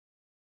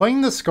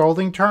 Playing the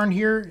Scalding Tarn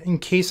here in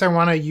case I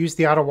want to use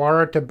the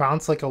Otawara to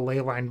bounce like a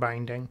Leyline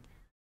Binding.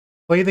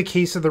 Play the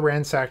Case of the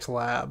Ransacked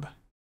Lab.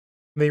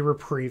 They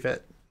reprieve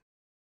it.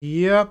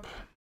 Yep.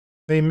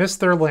 They missed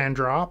their land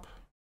drop.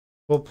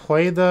 We'll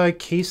play the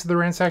Case of the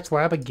Ransacked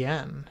Lab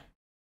again.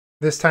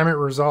 This time it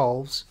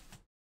resolves.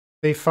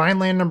 They find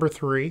land number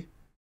 3.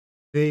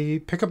 They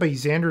pick up a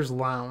Xander's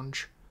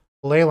Lounge.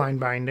 Leyline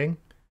Binding.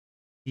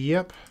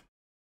 Yep.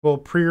 We'll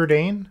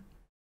preordain.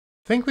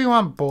 I think we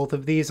want both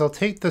of these. I'll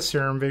take the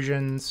Serum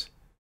Visions.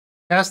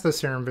 Cast the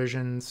Serum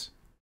Visions.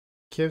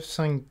 Gifts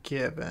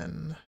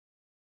Ungiven.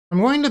 I'm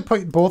going to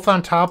put both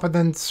on top and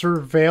then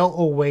surveil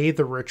away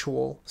the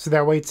Ritual, so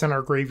that way it's in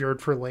our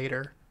graveyard for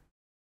later.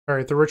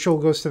 Alright, the Ritual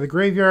goes to the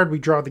graveyard. We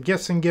draw the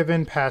Gifts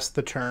Ungiven, pass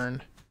the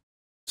turn.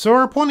 So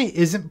our opponent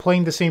isn't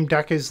playing the same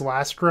deck as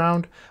last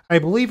round. I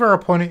believe our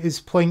opponent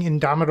is playing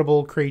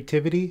Indomitable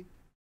Creativity,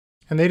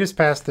 and they just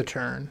pass the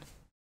turn.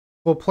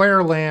 We'll play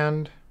our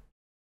land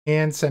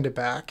and send it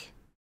back.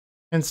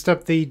 And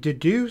step the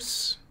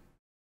Deduce,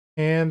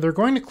 and they're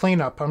going to clean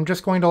up. I'm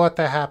just going to let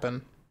that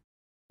happen.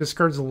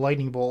 Discards a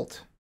Lightning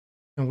Bolt,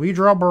 and we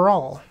draw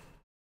Baral.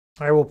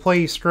 I will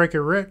play Strike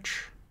It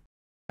Rich,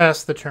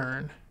 pass the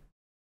turn.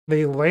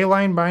 They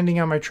Leyline Binding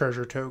on my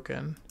treasure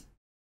token.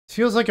 This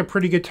feels like a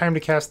pretty good time to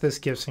cast this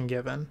Gifts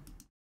Ungiven.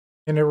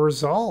 And it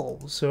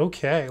resolves.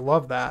 Okay,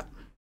 love that.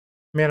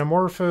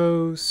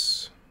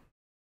 Manamorphose,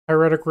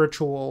 Pyretic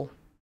Ritual,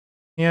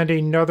 and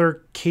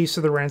another Case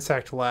of the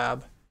Ransacked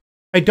Lab.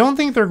 I don't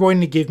think they're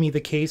going to give me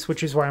the case,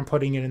 which is why I'm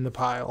putting it in the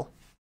pile.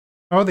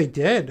 Oh, they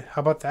did.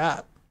 How about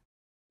that?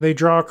 They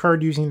draw a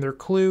card using their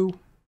clue.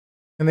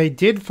 And they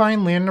did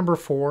find land number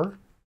 4.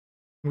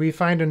 We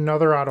find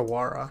another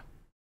Otawara.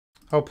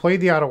 I'll play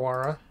the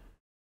Otawara.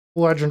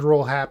 Legend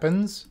roll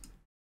happens.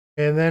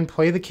 And then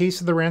play the Case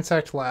of the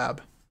Ransacked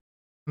Lab.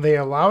 They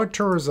allow it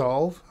to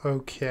resolve.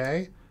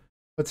 Okay.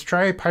 Let's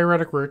try a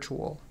Pyretic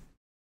Ritual.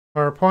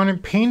 Our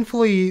opponent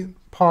painfully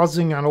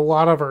pausing on a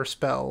lot of our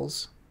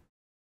spells.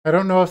 I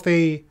don't know if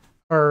they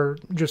are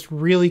just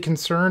really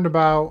concerned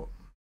about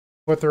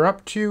what they're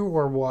up to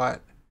or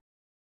what.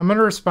 I'm going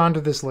to respond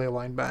to this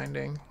Leyline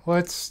Binding.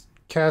 Let's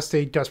cast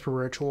a Desperate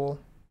Ritual.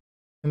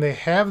 And they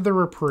have the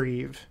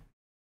Reprieve.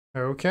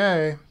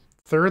 Okay.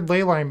 Third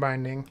Leyline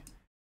Binding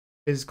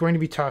is going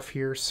to be tough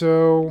here.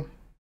 So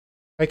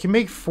I can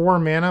make 4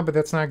 mana, but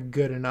that's not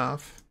good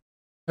enough.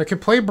 I could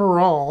play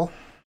Baral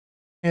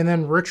and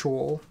then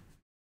Ritual.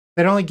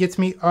 That only gets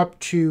me up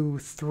to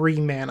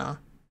 3 mana.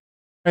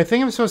 I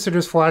think I'm supposed to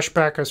just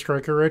flashback a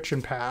Striker Rich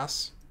and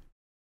pass.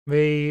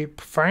 They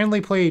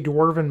finally play a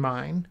Dwarven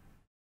Mine.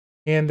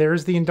 And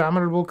there's the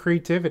Indomitable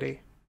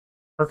Creativity.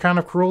 Archon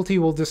of Cruelty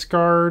will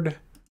discard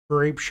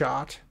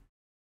Grapeshot.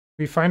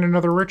 We find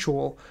another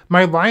Ritual.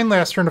 My line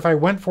last turn, if I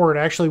went for it,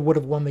 actually would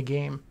have won the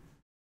game.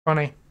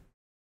 Funny.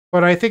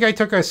 But I think I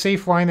took a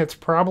safe line that's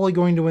probably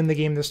going to win the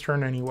game this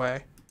turn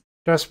anyway.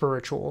 Desperate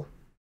Ritual.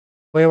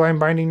 Leyline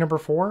Binding number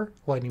 4,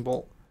 Lightning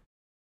Bolt.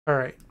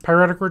 Alright,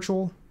 Pyretic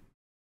Ritual.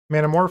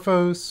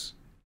 Manamorphose.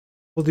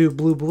 We'll do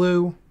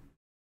blue.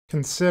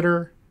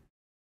 Consider.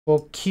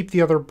 We'll keep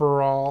the other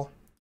Baral.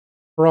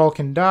 Baral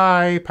can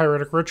die.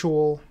 Pyretic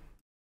Ritual.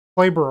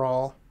 Play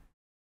Baral.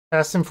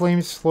 Fast and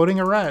Flames floating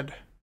a red.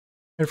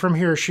 And from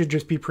here, it should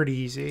just be pretty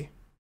easy.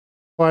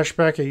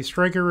 Flashback a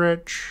Striker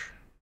Rich.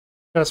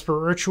 Desperate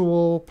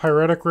Ritual.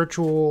 Pyretic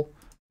Ritual.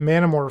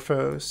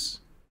 Manamorphose.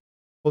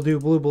 We'll do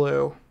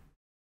blue.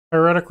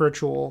 Pyretic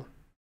Ritual.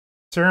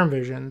 Serum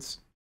Visions.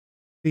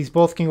 These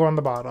both can go on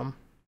the bottom.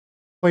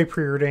 Play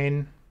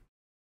Preordain.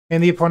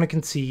 And the opponent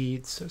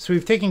concedes. So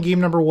we've taken game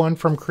number 1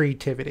 from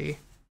Creativity.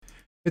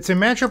 It's a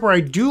matchup where I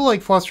do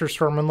like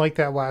Flusterstorm, unlike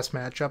that last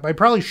matchup. I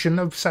probably shouldn't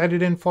have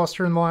sided in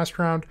Fluster in the last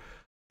round,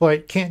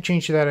 but can't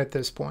change that at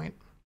this point.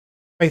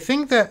 I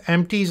think that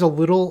Empty's a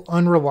little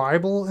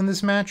unreliable in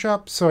this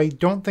matchup, so I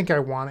don't think I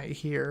want it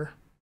here.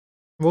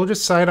 We'll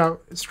just side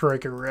out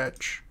Striker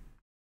Rich.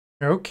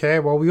 Okay,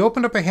 well, we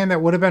opened up a hand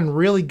that would have been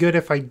really good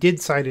if I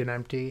did side in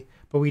Empty,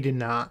 but we did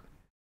not.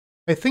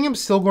 I think I'm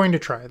still going to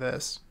try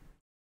this.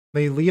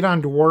 They lead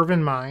on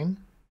Dwarven Mine.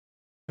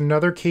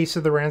 Another case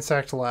of the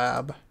Ransacked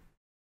Lab.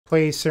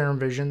 Play Serum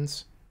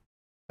Visions.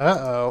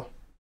 Uh-oh.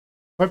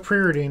 What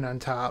Preordain on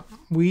top?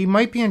 We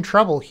might be in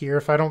trouble here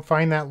if I don't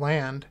find that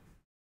land.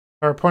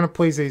 Our opponent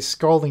plays a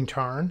Scalding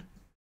Tarn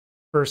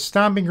for a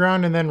Stomping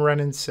Ground and then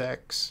Renin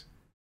 6.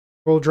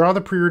 We'll draw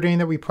the Preordain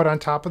that we put on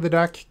top of the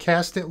deck,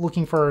 cast it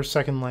looking for our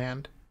second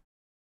land.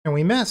 And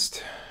we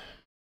missed.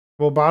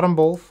 We'll bottom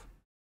both.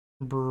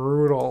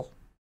 Brutal.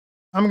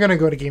 I'm going to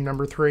go to game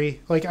number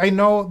 3. Like, I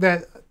know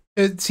that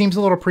it seems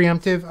a little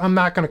preemptive. I'm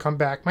not going to come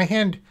back. My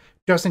hand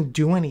doesn't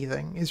do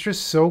anything. It's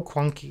just so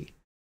clunky.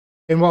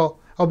 And well,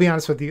 I'll be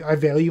honest with you. I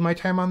value my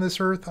time on this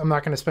earth. I'm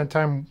not going to spend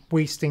time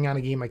wasting on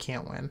a game I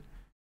can't win.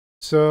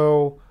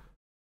 So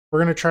we're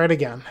going to try it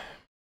again.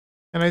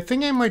 And I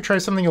think I might try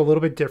something a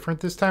little bit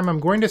different this time. I'm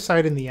going to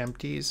side in the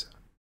empties.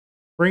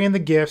 Bring in the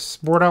gifts.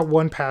 Board out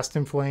 1 Past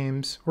in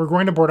Flames. We're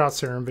going to board out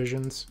Serum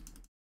Visions.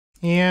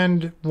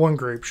 And 1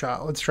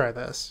 Grapeshot. Let's try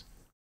this.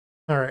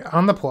 Alright,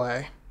 on the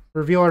play.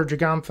 Reveal our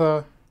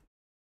Gigantha.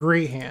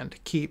 Great hand.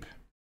 Keep.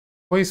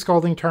 Play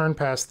Scalding Tarn,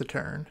 pass the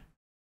turn.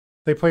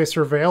 They play a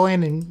Surveil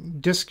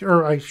and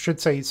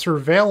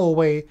Surveil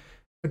away.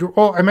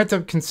 Oh, I meant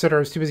to consider. I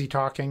was too busy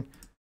talking.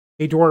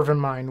 A Dwarven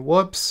Mine.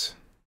 Whoops.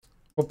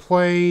 We'll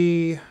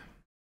play...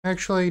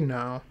 Actually,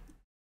 no.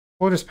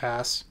 We'll just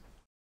pass.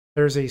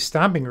 There's a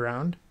Stomping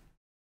Ground.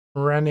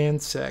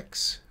 Renin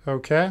 6.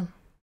 Okay.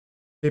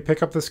 They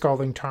pick up the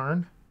Scalding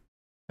Tarn.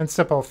 And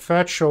step I'll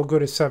fetch. I'll go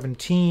to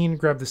 17.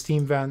 Grab the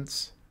Steam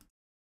Vents.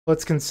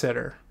 Let's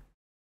consider.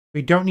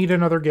 We don't need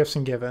another Gifts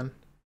Ungiven.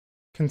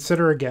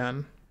 Consider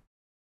again.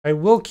 I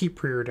will keep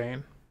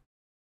Preordain.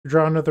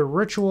 Draw another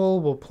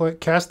Ritual. We'll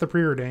cast the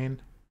Preordain.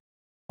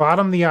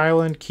 Bottom the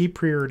island. Keep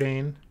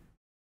Preordain.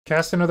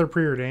 Cast another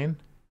Preordain.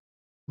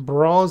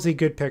 Baral is a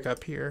good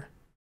pickup here.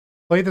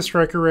 Play the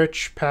Striker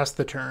Rich. Pass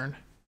the turn.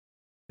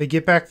 They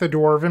get back the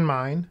Dwarven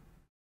Mine.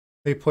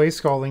 They play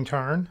Scalding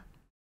Tarn.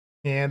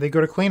 And they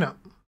go to cleanup.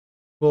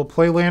 We'll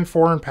play land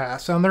 4 and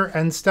pass. On their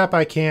end step,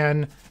 I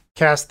can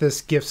cast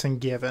this Gifts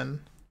Ungiven.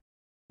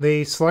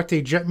 They select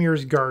a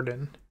Jetmir's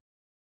Garden.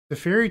 The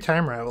Fairy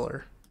Time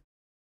Raveler.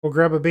 We'll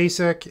grab a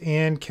basic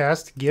and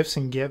cast Gifts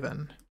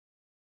Ungiven.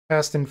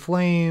 Past in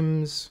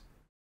Flames,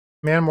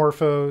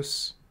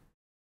 Manamorphose,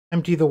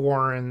 Empty the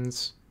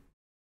Warrens,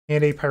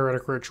 and a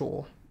Pyretic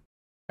Ritual.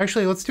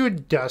 Actually, let's do a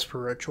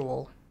Desperate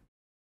Ritual.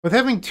 With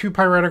having 2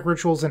 Pyretic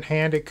Rituals in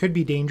hand, it could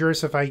be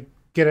dangerous if I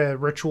get a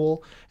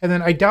Ritual. And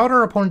then I doubt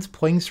our opponent's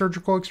playing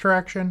Surgical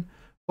Extraction,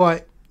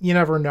 but you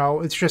never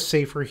know. It's just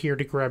safer here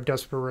to grab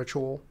Desperate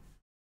Ritual.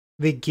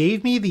 They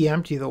gave me the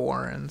Empty the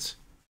Warrens.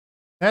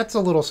 That's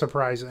a little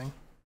surprising.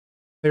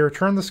 They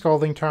return the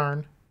Scalding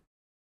Tarn,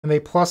 and they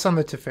plus on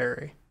the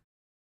Teferi.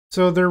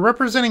 So they're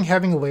representing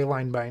having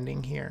Leyline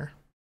Binding here.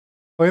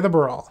 Play the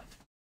Baral.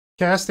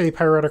 Cast a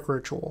Pyretic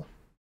Ritual.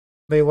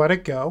 They let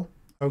it go.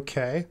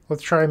 Okay,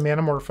 let's try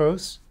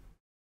Manamorphose.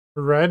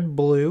 Red,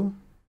 blue.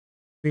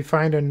 We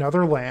find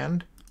another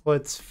land.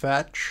 Let's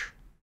fetch.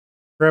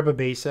 Grab a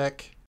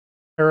basic.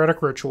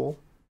 Pyretic Ritual.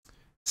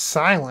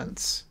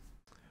 Silence.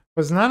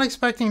 Was not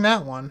expecting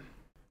that one.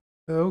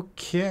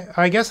 Okay,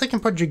 I guess I can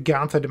put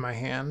Gigantha to my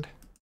hand.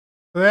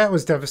 That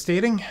was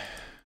devastating.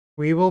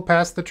 We will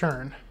pass the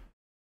turn.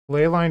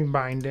 Leyline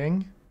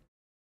Binding.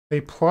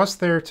 They plus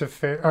their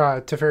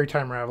Teferi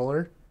Time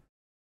Raveler.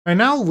 I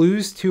now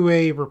lose to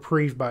a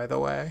reprieve, by the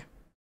way.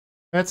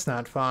 That's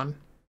not fun.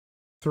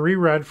 3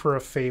 red for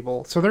a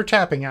Fable. So they're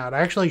tapping out. I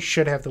actually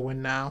should have the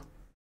win now.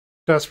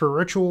 Desperate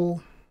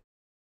Ritual.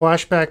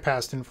 Flashback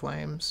Past in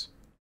Flames.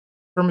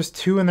 Firm is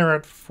 2 and they're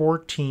at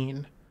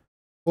 14.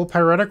 We'll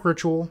Pyretic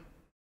Ritual.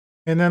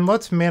 And then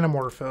let's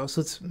Manamorphose.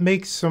 Let's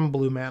make some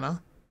blue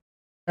mana.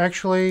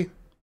 Actually,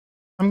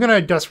 I'm going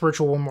to Desperate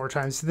Ritual one more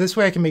time. So this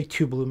way I can make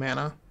 2 blue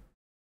mana.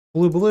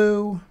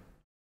 Blue.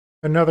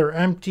 Another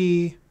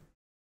empty.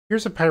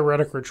 Here's a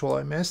Pyretic Ritual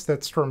I missed.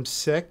 That's from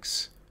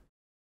 6.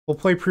 We'll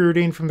play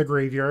Preordained from the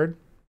graveyard.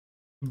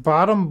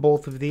 Bottom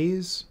both of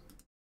these.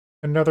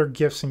 Another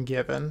Gifts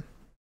Ungiven.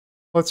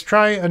 Let's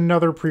try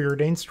another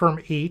Preordained.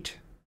 Storm 8.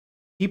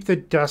 Keep the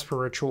Desperate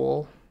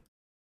Ritual.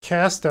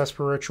 Cast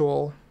Desperate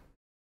Ritual.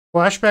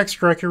 Flashback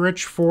Striker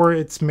Rich for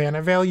its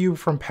mana value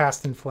from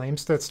Past in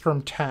Flames. That's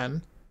Storm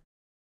 10.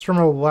 Storm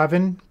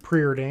 11,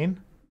 Preordain.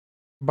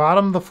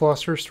 Bottom the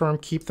Fluster Storm,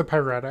 keep the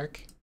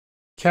Pyretic.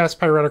 Cast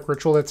Pyretic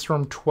Ritual, that's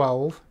Storm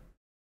 12.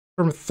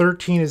 Storm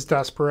 13 is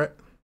Desperate.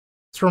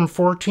 Storm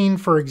 14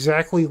 for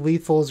exactly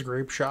lethal is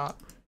Grapeshot.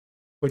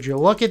 Would you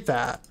look at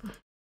that?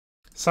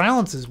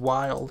 Silence is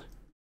wild.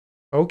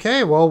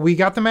 Okay, well, we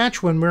got the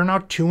match win. We're now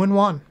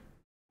 2-1.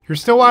 You're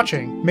still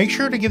watching. Make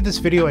sure to give this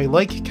video a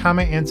like,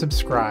 comment, and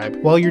subscribe.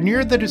 While you're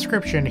near the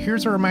description,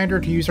 here's a reminder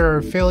to use our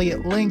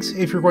affiliate links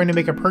if you're going to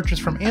make a purchase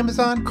from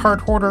Amazon,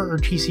 Card Hoarder, or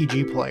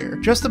TCG Player.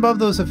 Just above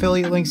those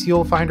affiliate links,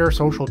 you'll find our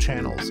social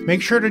channels.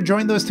 Make sure to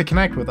join those to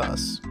connect with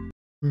us.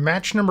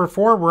 Match number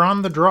 4, we're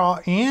on the draw,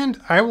 and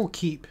I will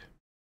keep.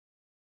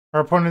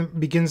 Our opponent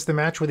begins the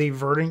match with a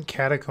Verdant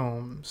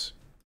Catacombs.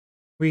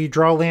 We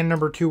draw land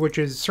number 2, which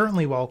is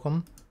certainly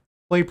welcome.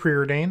 Play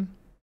Preordain.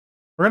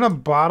 We're going to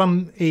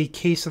bottom a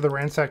case of the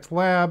Ransacked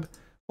Lab.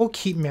 We'll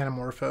keep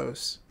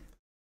Manamorphose.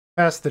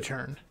 Pass the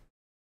turn.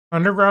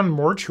 Underground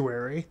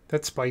Mortuary.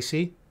 That's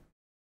spicy.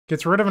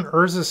 Gets rid of an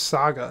Urza's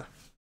Saga.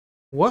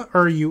 What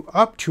are you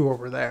up to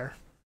over there?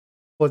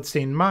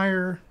 Bloodstained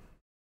Mire.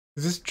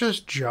 Is this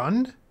just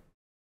Jund?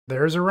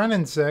 There's a Wrenn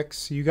and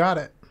 6. You got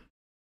it.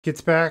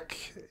 Gets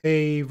back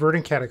a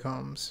Verdant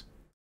Catacombs.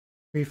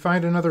 We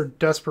find another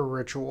Desperate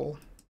Ritual.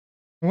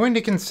 I'm going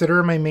to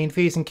consider my main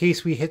phase in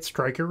case we hit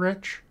Striker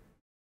Rich.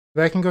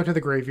 That can go to the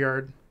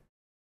graveyard.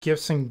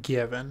 Gifts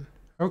Ungiven.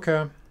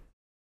 Okay.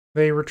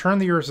 They return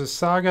the Urza's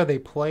Saga, they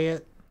play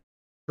it.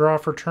 Draw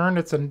for turn,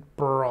 it's a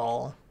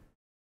Baral.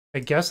 I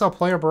guess I'll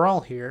play a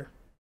Baral here.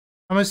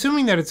 I'm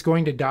assuming that it's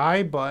going to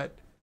die, but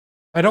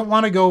I don't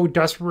want to go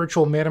Desperate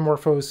Ritual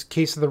Manamorphose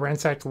Case of the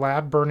Ransacked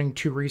Lab, burning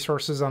 2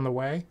 resources on the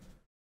way.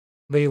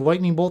 They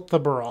Lightning Bolt the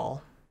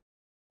Baral.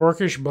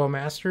 Orcish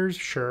Bowmasters,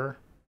 sure.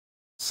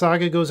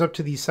 Saga goes up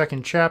to the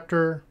 2nd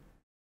chapter.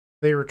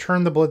 They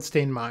return the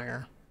Bloodstained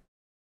Mire.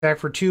 Attack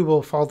for 2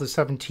 will fall to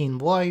 17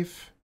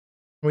 life.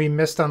 We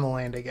missed on the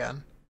land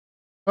again.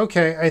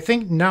 Okay, I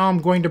think now I'm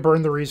going to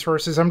burn the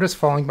resources. I'm just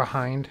falling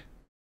behind.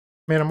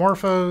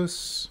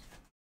 Manamorphose.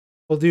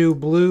 We'll do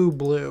blue,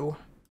 blue.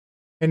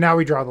 And now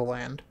we draw the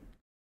land.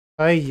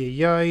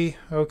 Ay.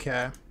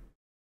 Okay.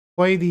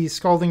 Play the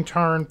Scalding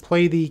Tarn,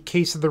 play the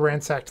Case of the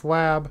Ransacked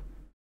Lab,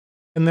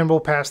 and then we'll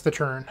pass the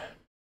turn.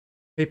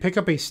 They pick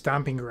up a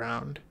Stomping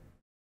Ground.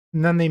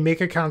 And then they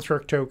make a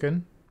Construct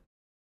token.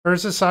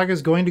 Urza's Saga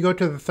is going to go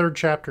to the 3rd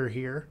chapter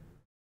here.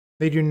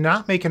 They do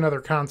not make another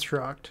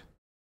Construct.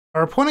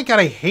 Our opponent got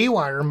a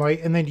Haywire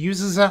Might and then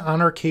uses it on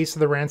our Case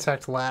of the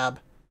Ransacked Lab.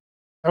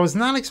 I was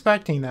not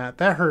expecting that.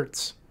 That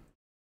hurts.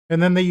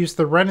 And then they use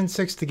the Wrenn and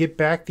 6 to get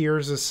back the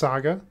Urza's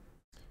Saga.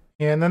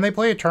 And then they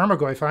play a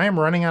Tarmogoyf. I am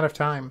running out of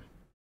time.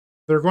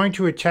 They're going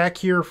to attack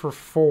here for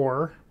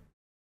 4.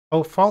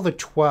 Oh, fall to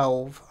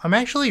 12. I'm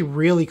actually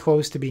really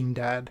close to being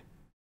dead.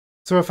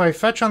 So if I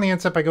fetch on the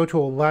end step, I go to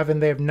 11.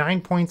 They have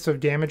 9 points of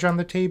damage on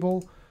the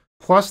table,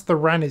 plus the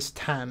Wrenn is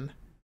 10.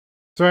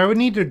 So I would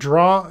need to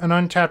draw an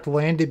untapped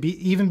land to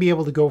even be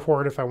able to go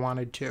for it if I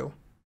wanted to.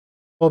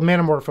 Well,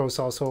 Manamorphose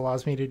also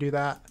allows me to do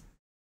that.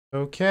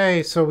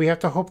 Okay, so we have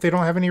to hope they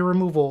don't have any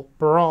removal.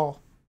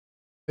 Baral.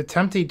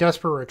 Attempt a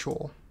Desperate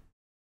Ritual.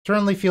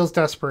 Certainly feels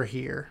desperate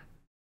here.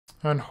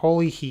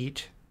 Unholy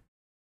Heat.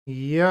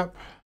 Yep.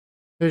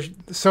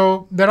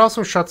 So that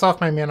also shuts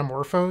off my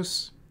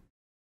Manamorphose.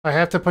 I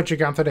have to put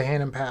Gigantha to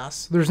hand and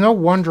pass. There's no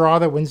one draw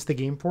that wins the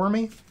game for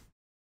me.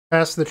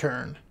 Pass the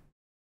turn.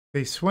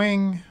 They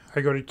swing.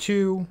 I go to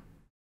 2.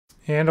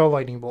 And I'll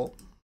Lightning Bolt.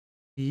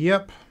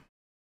 Yep.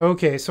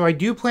 Okay, so I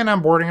do plan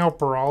on boarding out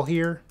Baral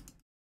here.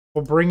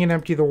 We'll bring in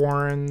Empty the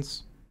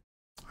Warrens.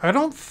 I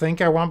don't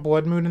think I want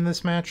Blood Moon in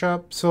this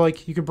matchup. So,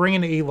 like, you could bring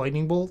in a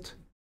Lightning Bolt.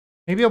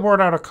 Maybe I'll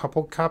board out a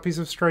couple copies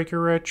of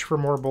Striker Rich for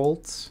more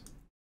bolts.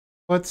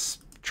 Let's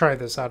try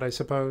this out, I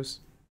suppose.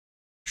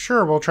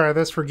 Sure, we'll try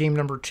this for game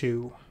number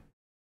 2.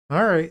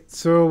 Alright,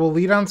 so we'll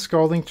lead on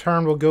Scalding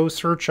Tarn. We'll go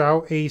search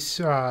out a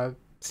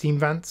Steam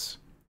Vents.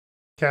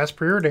 Cast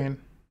Preordain.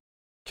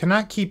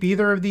 Cannot keep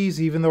either of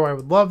these, even though I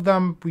would love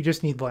them. We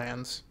just need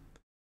lands.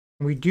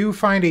 We do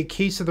find a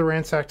Case of the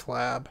Ransacked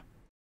Lab.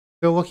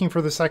 Still looking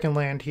for the 2nd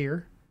land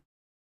here.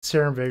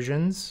 Serum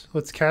Visions.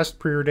 Let's cast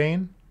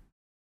Preordain.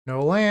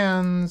 No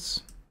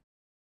lands.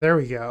 There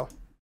we go.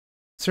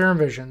 Serum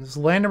Visions.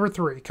 Land number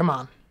 3. Come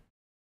on.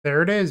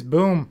 There it is.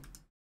 Boom.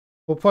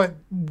 We'll put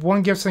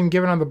one Gifts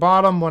Ungiven on the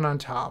bottom, one on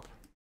top.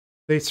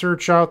 They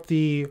search out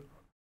the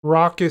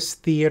Raucous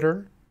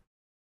Theater,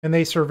 and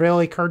they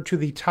surveil a card to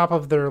the top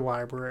of their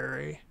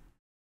library.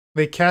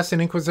 They cast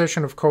an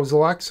Inquisition of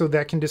Kozilek, so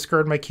that can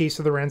discard my Case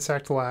of the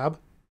Ransacked Lab.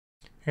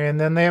 And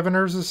then they have an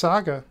Urza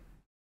Saga.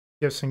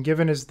 Gifts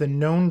Ungiven is the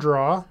known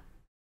draw.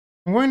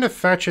 I'm going to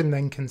fetch and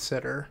then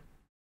consider.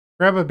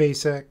 Grab a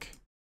basic.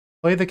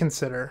 Play the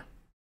consider.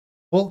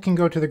 Bolt can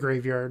go to the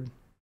graveyard.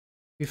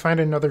 We find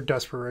another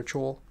Desperate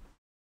Ritual.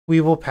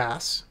 We will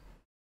pass.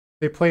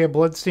 They play a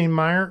Bloodstained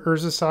Mire.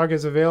 Urza Saga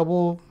is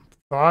available.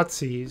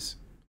 Thoughtseize.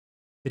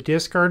 The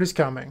discard is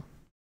coming.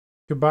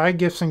 Goodbye,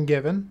 Gifts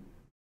Ungiven.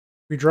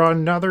 We draw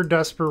another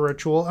Desperate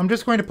Ritual. I'm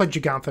just going to put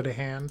Jegantha to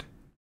hand.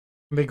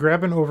 They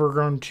grab an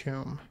Overgrown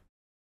Tomb.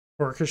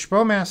 Orcish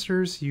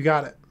Bowmasters, you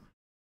got it.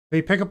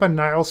 They pick up a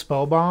Nile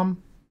Spellbomb,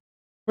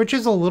 which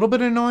is a little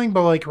bit annoying,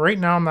 but like right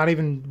now I'm not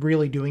even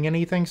really doing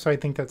anything, so I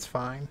think that's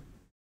fine.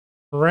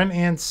 Rent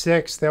and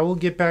 6, that will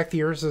get back the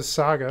Urza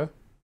Saga.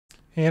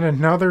 And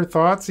another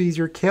Thoughtseize,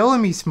 you're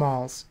killing me,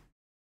 Smalls.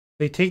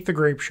 They take the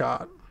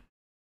Grapeshot.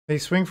 They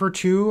swing for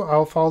 2,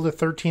 I'll fall to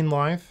 13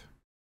 life.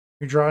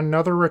 We draw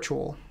another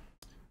Ritual.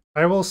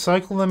 I will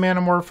cycle the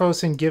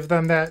Manamorphose and give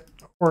them that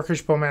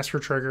Orcish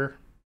Bowmaster trigger.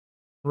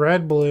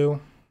 Red,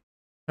 blue,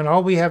 and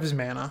all we have is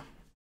mana.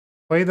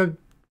 Play the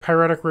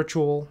Pyretic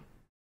Ritual.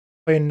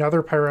 Play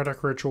another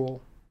Pyretic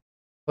Ritual.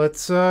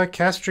 Let's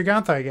cast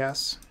Jegantha, I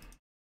guess.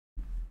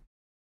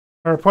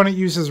 Our opponent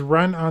uses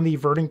Run on the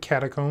Verdant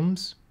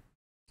Catacombs.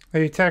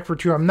 They attack for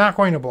 2. I'm not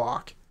going to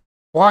block.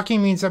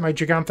 Blocking means that my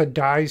Jegantha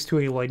dies to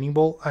a Lightning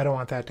Bolt. I don't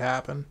want that to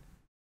happen.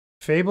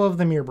 Fable of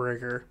the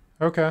Mirror.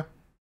 Okay.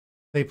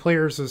 They play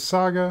Urza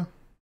Saga.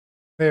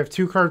 They have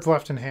 2 cards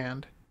left in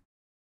hand.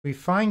 We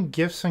find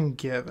Gifts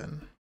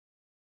Ungiven.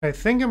 I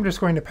think I'm just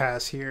going to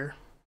pass here.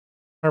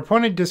 Our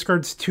opponent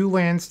discards 2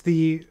 lands to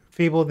the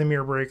Fable of the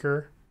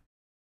Mirror.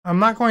 I'm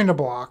not going to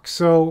block,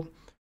 so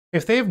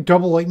if they have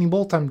double Lightning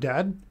Bolt, I'm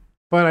dead.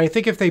 But I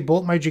think if they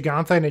bolt my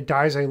Jegantha and it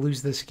dies, I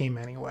lose this game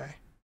anyway.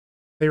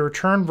 They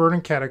return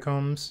Verdant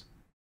Catacombs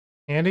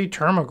and a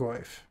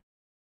Tarmogoyf.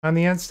 On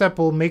the end step,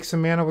 we'll make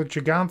some mana with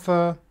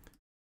Jegantha,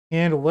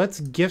 and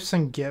let's Gifts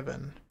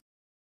Ungiven.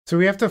 So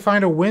we have to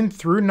find a win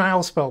through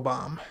Nile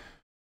Spellbomb.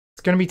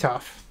 It's going to be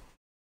tough.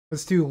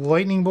 Let's do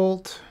Lightning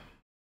Bolt,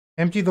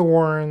 Empty the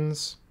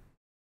Warrens,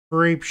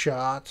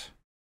 Grapeshot,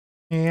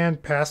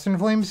 and Past in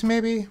Flames,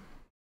 maybe?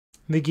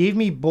 They gave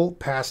me Bolt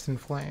Past in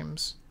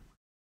Flames.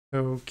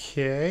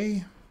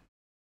 Okay.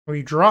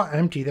 We draw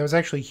Empty. That was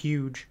actually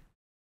huge.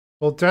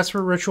 Well,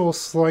 Desperate Ritual,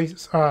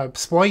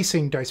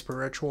 Splicing Desperate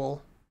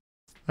Ritual.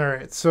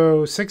 Alright,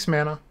 so 6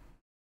 mana.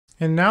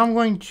 And now I'm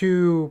going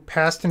to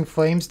Past in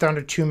Flames down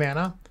to 2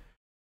 mana.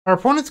 Our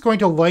opponent's going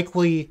to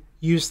likely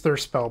use their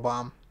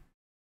Spellbomb.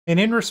 And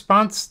in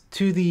response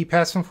to the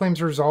Past in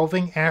Flames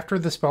resolving after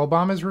the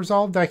Spellbomb is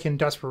resolved, I can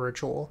Desperate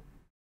Ritual.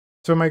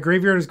 So my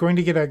graveyard is going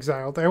to get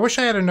exiled. I wish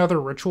I had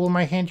another Ritual in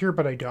my hand here,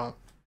 but I don't.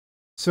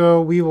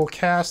 So we will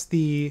cast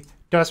the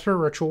Desperate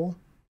Ritual.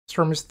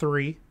 Storm is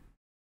 3.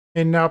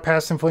 And now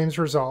Past in Flames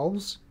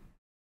resolves.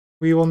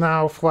 We will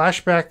now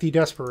flashback the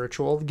Desperate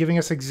Ritual, giving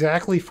us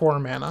exactly 4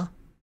 mana.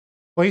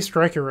 Play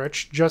Striker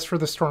Rich just for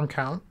the Storm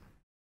count.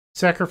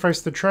 Sacrifice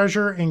the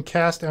treasure and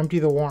cast Empty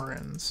the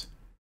Warrens.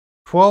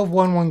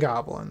 12/1/1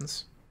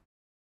 goblins.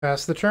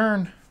 Pass the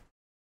turn.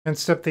 And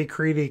step they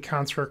create a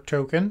construct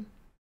token.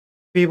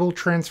 Fable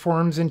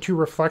transforms into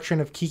Reflection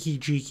of Kiki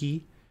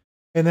Jiki.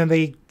 And then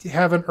they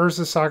have an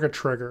Urza Saga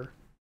trigger.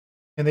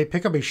 And they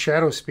pick up a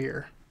Shadow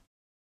Spear.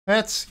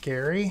 That's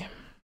scary.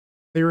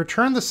 They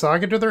return the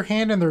Saga to their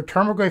hand and their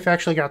Tarmogoyf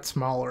actually got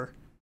smaller.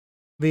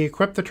 They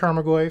equip the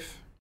Tarmogoyf.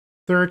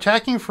 They're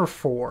attacking for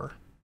 4.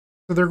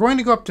 So they're going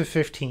to go up to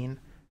 15.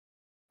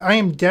 I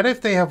am dead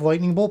if they have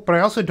Lightning Bolt, but I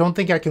also don't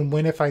think I can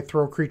win if I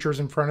throw creatures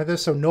in front of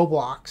this, so no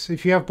blocks.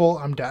 If you have Bolt,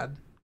 I'm dead.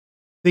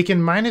 They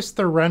can minus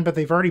their Ren, but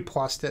they've already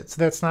plussed it, so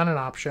that's not an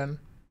option.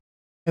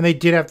 And they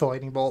did have the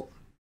Lightning Bolt.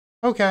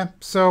 Okay,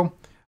 so,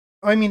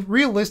 I mean,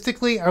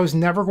 realistically, I was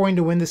never going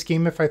to win this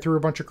game if I threw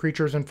a bunch of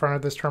creatures in front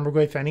of this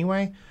Tarmogoyf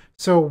anyway,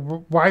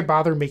 so why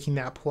bother making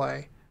that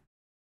play?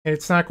 And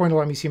it's not going to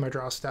let me see my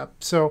draw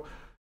step. So,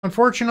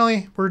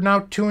 unfortunately, we're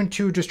now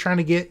 2-2, just trying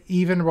to get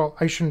even, well,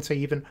 I shouldn't say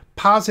even,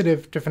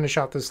 positive to finish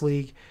out this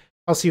league.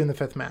 I'll see you in the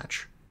 5th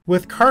match.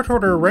 With Card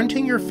Hoarder,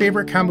 renting your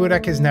favorite combo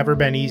deck has never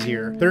been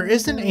easier. There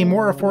isn't a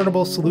more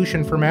affordable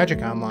solution for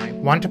Magic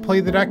Online. Want to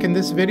play the deck in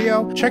this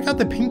video? Check out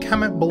the pinned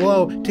comment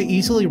below to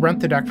easily rent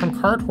the deck from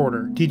Card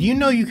Hoarder. Did you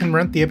know you can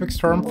rent the Epic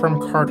Storm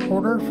from Card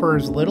Hoarder for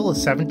as little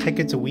as 7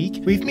 tickets a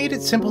week? We've made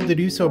it simple to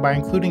do so by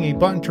including a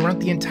button to rent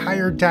the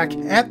entire deck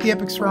at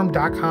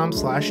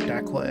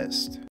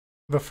theepicstorm.com/decklist.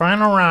 The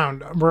final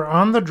round. We're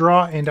on the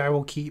draw and I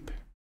will keep.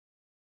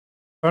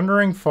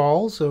 Thundering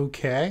Falls,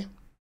 okay.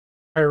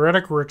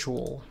 Pyretic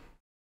Ritual.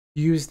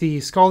 Use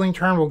the Scalding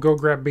turn, we'll go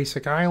grab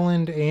Basic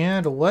Island,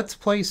 and let's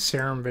play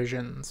Serum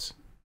Visions.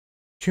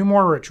 2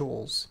 more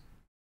Rituals. I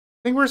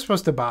think we're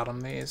supposed to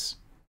bottom these.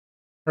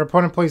 Our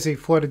opponent plays a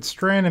Flooded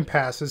Strand and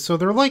passes, so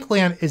they're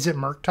likely on Izzet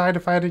Murktide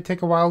if I had to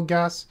take a wild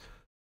guess.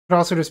 Could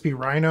also just be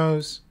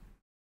Rhinos.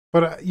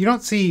 But you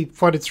don't see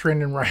Flooded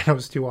Strand and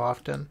Rhinos too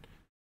often.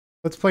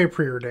 Let's play a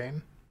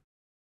Preordain.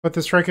 Put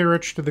the Striker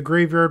Rich to the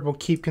graveyard. We'll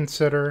keep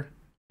Consider.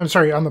 I'm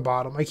sorry, on the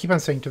bottom. I keep on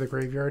saying to the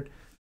graveyard.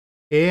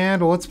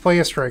 And let's play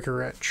a Striker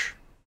Rich.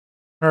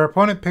 Our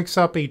opponent picks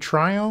up a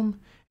Triumph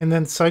and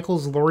then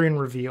cycles Lorien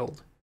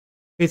Revealed.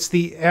 It's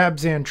the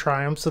Abzan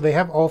Triumph, so they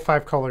have all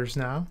 5 colors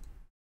now.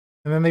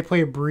 And then they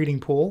play a Breeding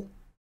Pool.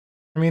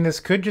 I mean, this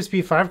could just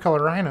be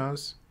 5-color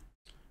Rhinos.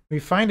 We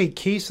find a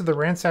Case of the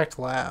Ransacked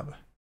Lab.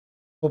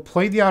 We'll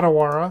play the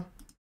Otawara,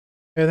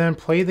 and then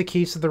play the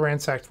Case of the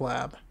Ransacked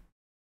Lab.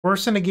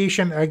 Force a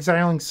Negation,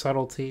 exiling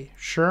Subtlety.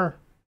 Sure.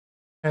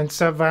 And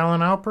set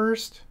Violent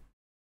Outburst?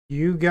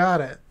 You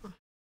got it.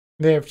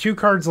 They have 2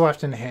 cards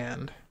left in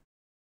hand.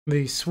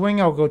 The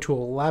swing, I'll go to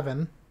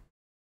 11.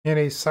 And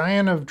a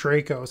Scion of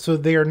Draco, so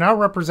they are now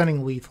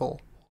representing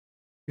lethal.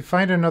 We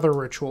find another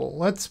ritual.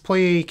 Let's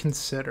play a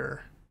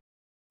Consider.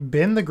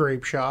 Bin the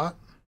Grapeshot.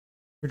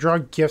 We draw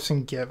Gifts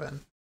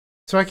Ungiven.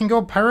 So I can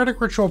go Pyretic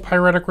Ritual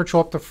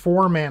up to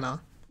 4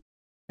 mana.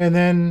 And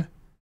then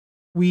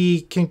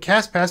we can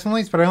cast Passing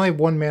Flames, but I only have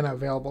 1 mana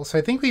available. So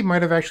I think we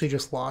might have actually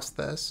just lost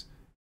this.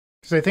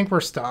 Because I think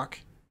we're stuck.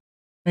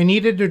 I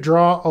needed to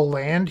draw a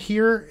land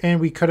here, and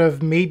we could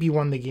have maybe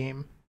won the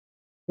game.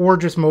 Or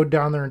just mowed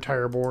down their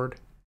entire board.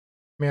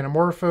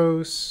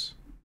 Manamorphose.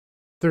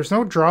 There's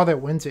no draw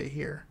that wins it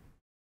here.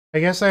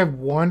 I guess I have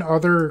one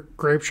other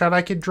Grapeshot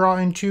I could draw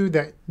into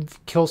that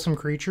kills some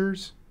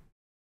creatures.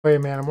 Play a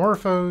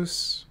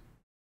Manamorphose.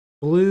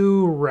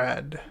 Blue,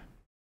 red.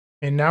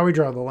 And now we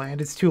draw the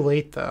land. It's too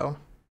late though.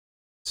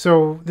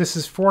 So this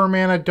is 4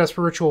 mana.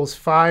 Desperate Ritual is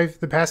 5.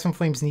 The Passing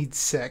Flames need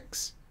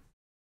 6.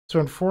 So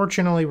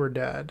unfortunately we're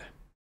dead.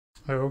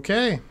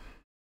 Okay.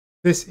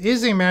 This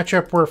is a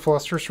matchup where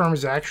Flusterstorm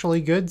is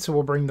actually good, so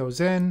we'll bring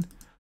those in.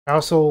 I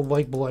also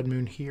like Blood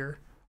Moon here.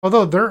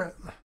 Although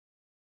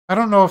I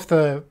don't know if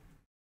the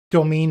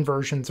domain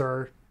versions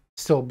are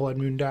still Blood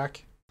Moon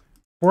deck.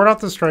 Board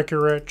out the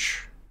Striker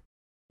Rich.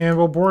 And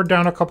we'll board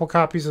down a couple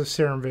copies of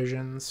Serum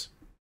Visions.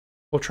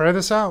 We'll try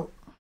this out.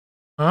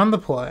 On the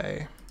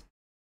play.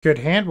 Good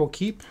hand, we'll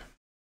keep.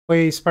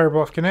 Play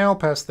Spirebluff Canal,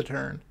 pass the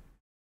turn.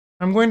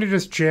 I'm going to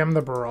just jam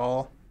the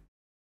Baral.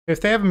 If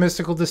they have a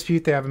Mystical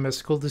Dispute, they have a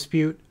Mystical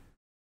Dispute.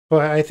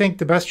 But I think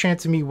the best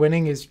chance of me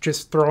winning is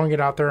just throwing it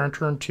out there on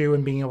turn 2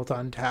 and being able to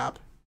untap.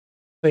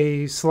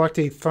 They select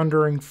a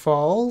Thundering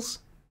Falls.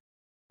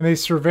 And they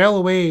surveil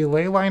away a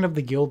Leyline of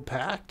the Guild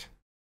Pact.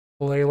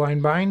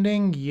 Leyline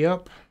Binding,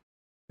 yep.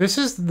 This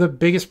is the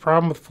biggest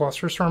problem with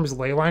Flusterstorm is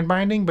Leyline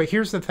Binding, but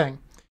here's the thing.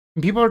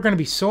 And people are going to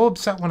be so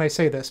upset when I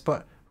say this,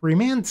 but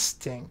Remand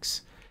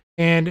stinks.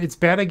 And it's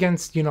bad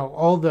against, you know,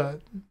 all the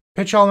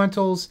pitch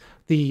elementals,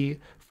 the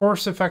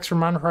force effects from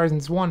Modern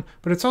Horizons 1,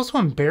 but it's also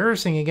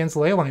embarrassing against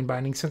Leyline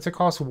Binding since it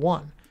costs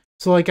 1.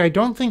 So, like, I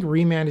don't think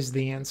Remand is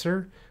the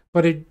answer,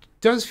 but it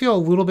does feel a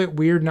little bit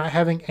weird not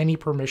having any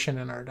permission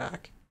in our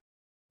deck.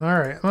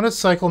 Alright, I'm going to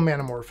cycle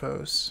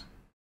Manamorphose.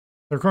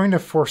 They're going to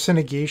force a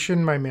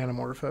negation my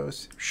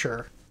Manamorphose.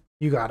 Sure,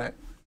 you got it.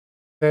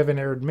 They have an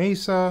Arid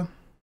Mesa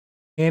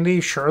and a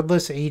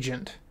Shardless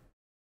Agent.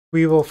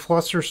 We will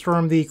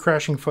Flusterstorm the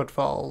Crashing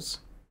Footfalls.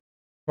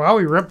 Wow,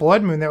 we ripped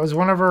Blood Moon. That was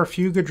one of our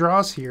few good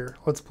draws here.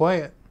 Let's play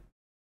it.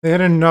 They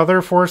had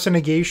another Force and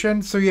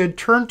Negation. So you had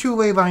turn 2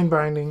 Leyline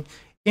Binding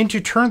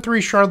into turn 3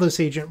 Shardless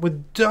Agent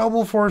with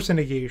double Force and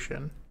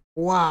Negation.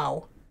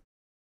 Wow.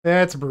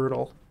 That's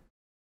brutal.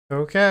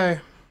 Okay.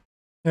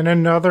 And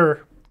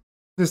another.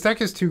 This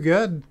deck is too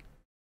good.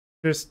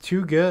 Just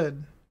too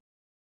good.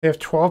 They have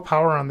 12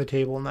 power on the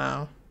table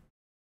now.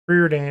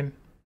 Preordain.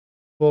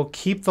 We'll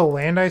keep the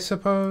land, I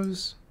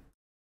suppose.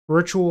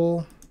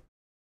 Ritual.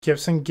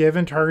 Gifts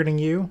Ungiven targeting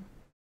you.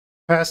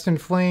 Past in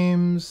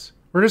Flames.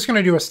 We're just going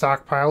to do a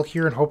stockpile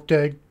here and hope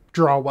to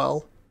draw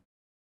well.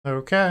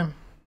 Okay.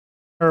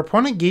 Our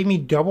opponent gave me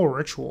double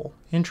Ritual.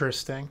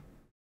 Interesting.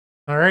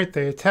 Alright,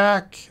 they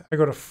attack. I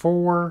go to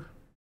 4.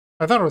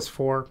 I thought it was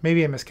 4.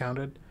 Maybe I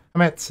miscounted.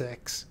 I'm at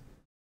 6.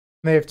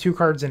 They have 2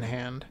 cards in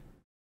hand.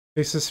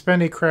 They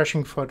suspend a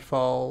Crashing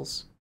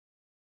Footfalls.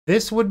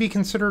 This would be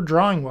considered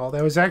drawing well.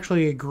 That was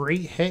actually a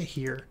great hit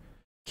here.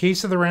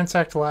 Case of the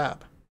Ransacked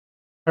Lab.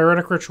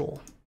 Pyretic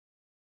Ritual.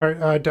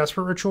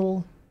 Desperate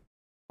Ritual.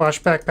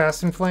 Flashback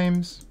Past in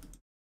Flames.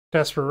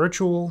 Desperate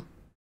Ritual.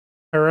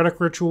 Pyretic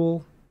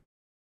Ritual.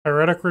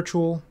 Pyretic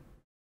Ritual.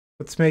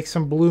 Let's make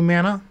some blue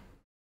mana.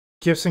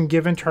 Gifts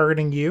Ungiven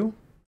targeting you.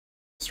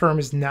 Storm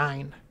is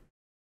 9.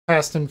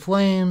 Past in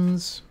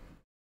Flames.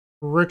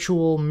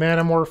 Ritual,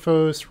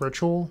 Manamorphose,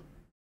 Ritual.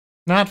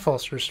 Not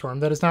Flusterstorm.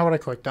 That is not what I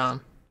clicked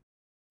on.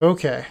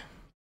 Okay.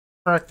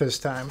 Correct this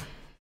time.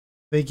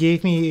 They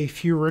gave me a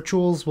few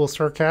rituals. We'll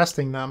start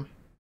casting them.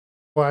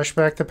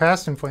 Flashback to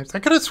Past in Flames. I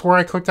could have swore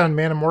I clicked on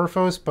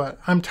Manamorphose, but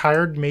I'm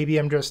tired. Maybe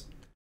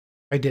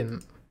I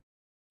didn't.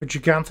 The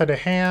Gigantha to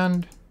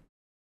hand.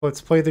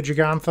 Let's play the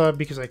Gigantha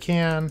because I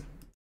can.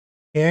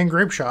 And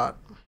Grapeshot.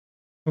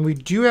 And we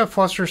do have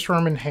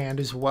Flusterstorm in hand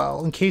as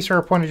well, in case our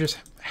opponent just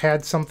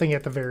had something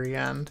at the very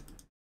end.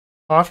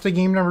 Off to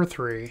game number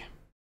 3.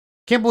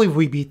 Can't believe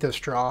we beat this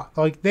draw.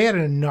 Like, they had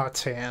a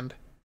nuts hand.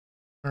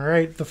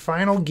 Alright, the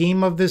final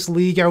game of this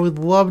league. I would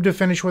love to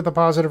finish with a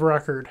positive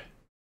record.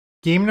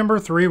 Game number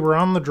 3, we're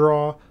on the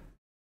draw.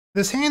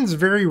 This hand's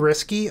very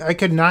risky. I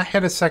could not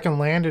hit a second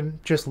land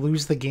and just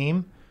lose the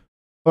game.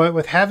 But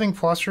with having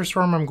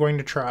Flusterstorm, I'm going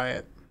to try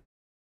it.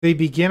 They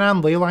begin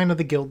on Leyline of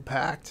the Guild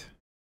Pact.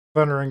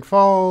 Thundering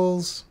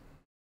Falls.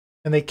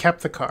 And they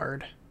kept the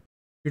card.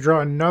 You draw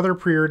another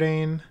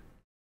Preordain.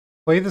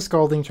 Play the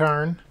Scalding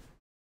Tarn.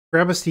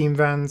 Grab a Steam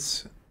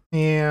Vents.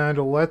 And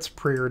let's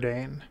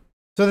Preordain.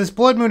 So this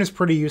Blood Moon is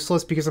pretty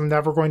useless because I'm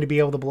never going to be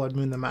able to Blood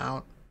Moon them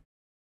out.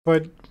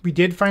 But we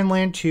did find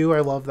land 2. I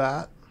love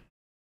that.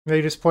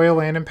 They just play a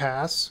land and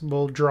pass.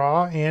 We'll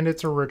draw, and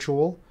it's a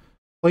ritual.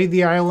 Play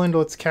the island.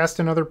 Let's cast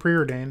another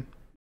Preordain.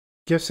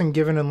 Gifts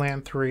Ungiven in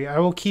land 3. I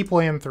will keep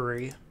land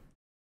 3.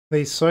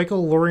 They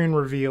cycle Lorien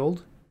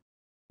Revealed.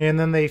 And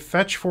then they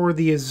fetch for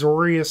the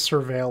Azorius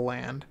Surveil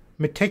land.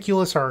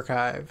 Meticulous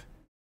Archive.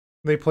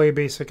 They play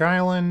basic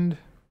island.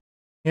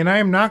 And I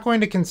am not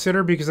going to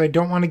consider because I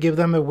don't want to give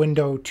them a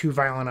window to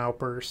Violent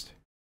Outburst.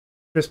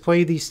 Just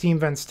play these Steam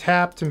Vents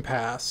tapped and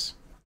pass.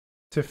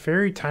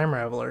 Teferi Time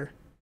Raveler.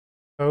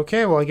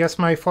 Okay, well I guess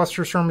my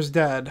Flusterstorm is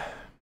dead.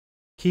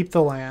 Keep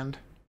the land.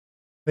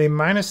 They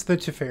minus the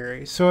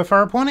Teferi. So if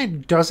our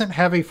opponent doesn't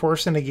have a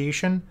Force of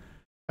Negation,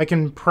 I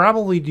can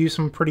probably do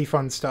some pretty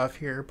fun stuff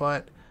here,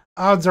 but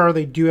odds are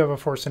they do have a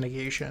Force of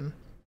Negation.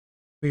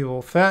 We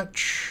will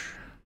fetch.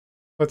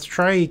 Let's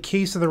try a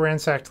Case of the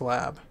Ransacked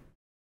Lab.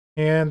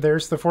 And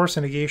there's the Force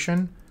of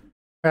Negation.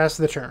 Pass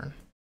the turn.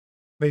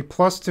 They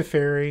plus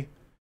Teferi.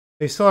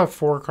 They still have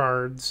 4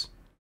 cards.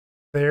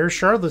 There's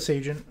Shardless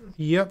Agent.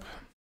 Yep.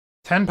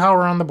 10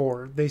 power on the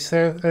board. They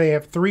say they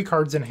have 3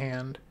 cards in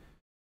hand.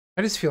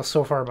 I just feel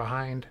so far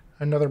behind.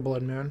 Another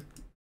Blood Moon.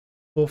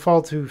 We'll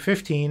fall to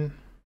 15.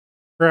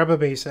 Grab a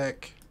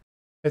basic.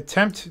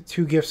 Attempt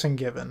 2 Gifts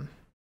Ungiven.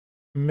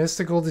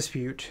 Mystical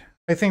Dispute.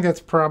 I think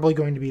that's probably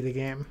going to be the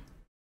game.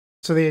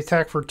 So they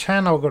attack for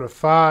 10. I'll go to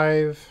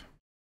 5.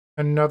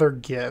 Another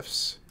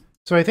Gifts.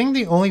 So I think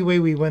the only way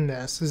we win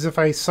this is if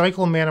I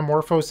cycle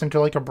Manamorphose into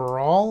like a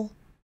Baral.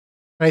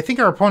 And I think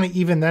our opponent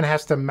even then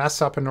has to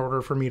mess up in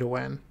order for me to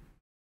win.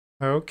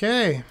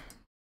 Okay.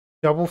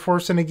 Double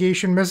Force of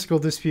Negation, Mystical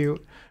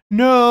Dispute.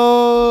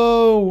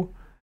 No!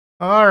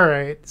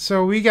 Alright,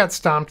 so we got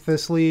stomped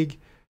this league.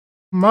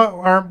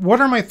 What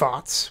are my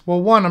thoughts?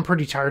 Well, one, I'm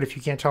pretty tired. If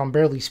you can't tell, I'm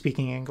barely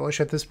speaking English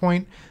at this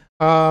point.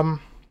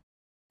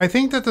 I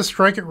think that the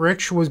Strike It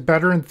Rich was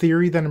better in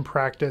theory than in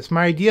practice.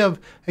 My idea of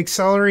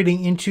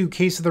accelerating into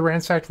Case of the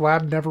Ransacked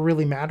Lab never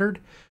really mattered.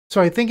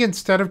 So I think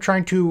instead of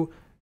trying to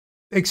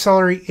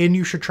accelerate in,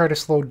 you should try to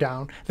slow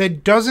down.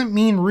 That doesn't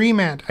mean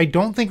Remand. I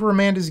don't think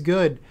Remand is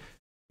good.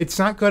 It's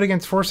not good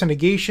against Force of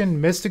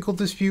Negation, Mystical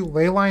Dispute,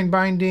 Leyline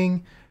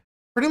Binding,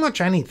 pretty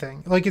much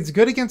anything. Like, it's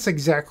good against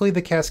exactly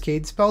the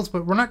Cascade spells,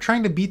 but we're not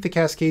trying to beat the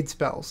Cascade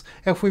spells.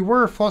 If we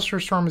were,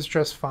 Flusterstorm is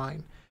just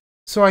fine.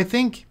 So I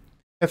think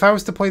if I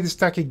was to play this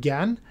deck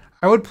again,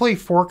 I would play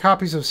 4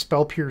 copies of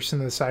Spell Pierce in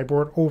the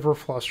sideboard over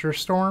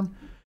Flusterstorm.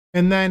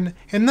 And then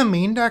in the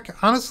main deck,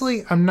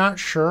 honestly, I'm not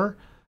sure.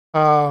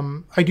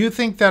 I do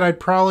think that I'd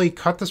probably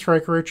cut the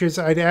Strike Riches.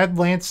 I'd add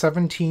land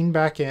 17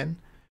 back in.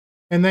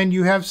 And then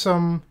you have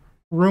some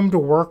room to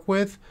work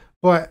with.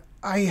 But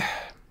I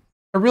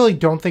really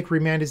don't think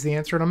Remand is the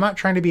answer. And I'm not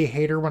trying to be a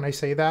hater when I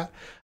say that.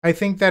 I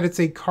think that it's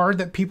a card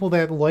that people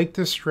that like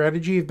this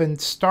strategy have been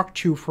stuck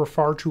to for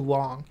far too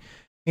long.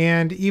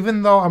 And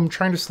even though I'm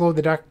trying to slow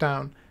the deck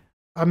down,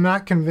 I'm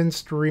not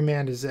convinced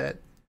Remand is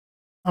it.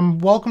 I'm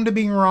welcome to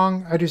being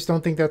wrong. I just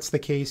don't think that's the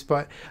case.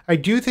 But I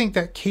do think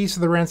that Case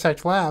of the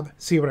Ransacked Lab,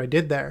 see what I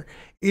did there,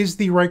 is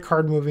the right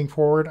card moving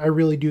forward. I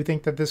really do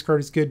think that this card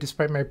is good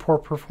despite my poor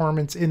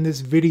performance in this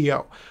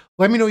video.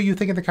 Let me know what you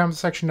think in the comment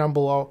section down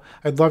below.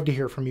 I'd love to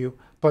hear from you.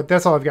 But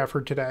that's all I've got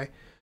for today.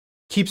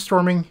 Keep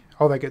storming,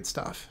 all that good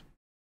stuff.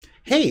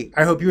 Hey,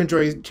 I hope you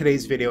enjoyed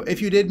today's video.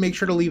 If you did, make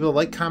sure to leave a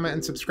like, comment,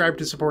 and subscribe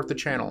to support the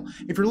channel.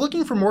 If you're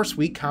looking for more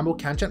sweet combo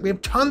content, we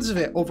have tons of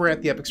it over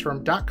at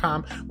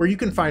theepicstorm.com, where you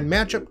can find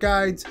matchup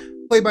guides,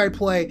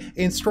 play-by-play,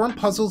 and storm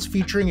puzzles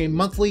featuring a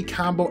monthly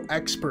combo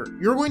expert.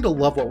 You're going to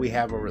love what we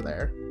have over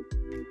there.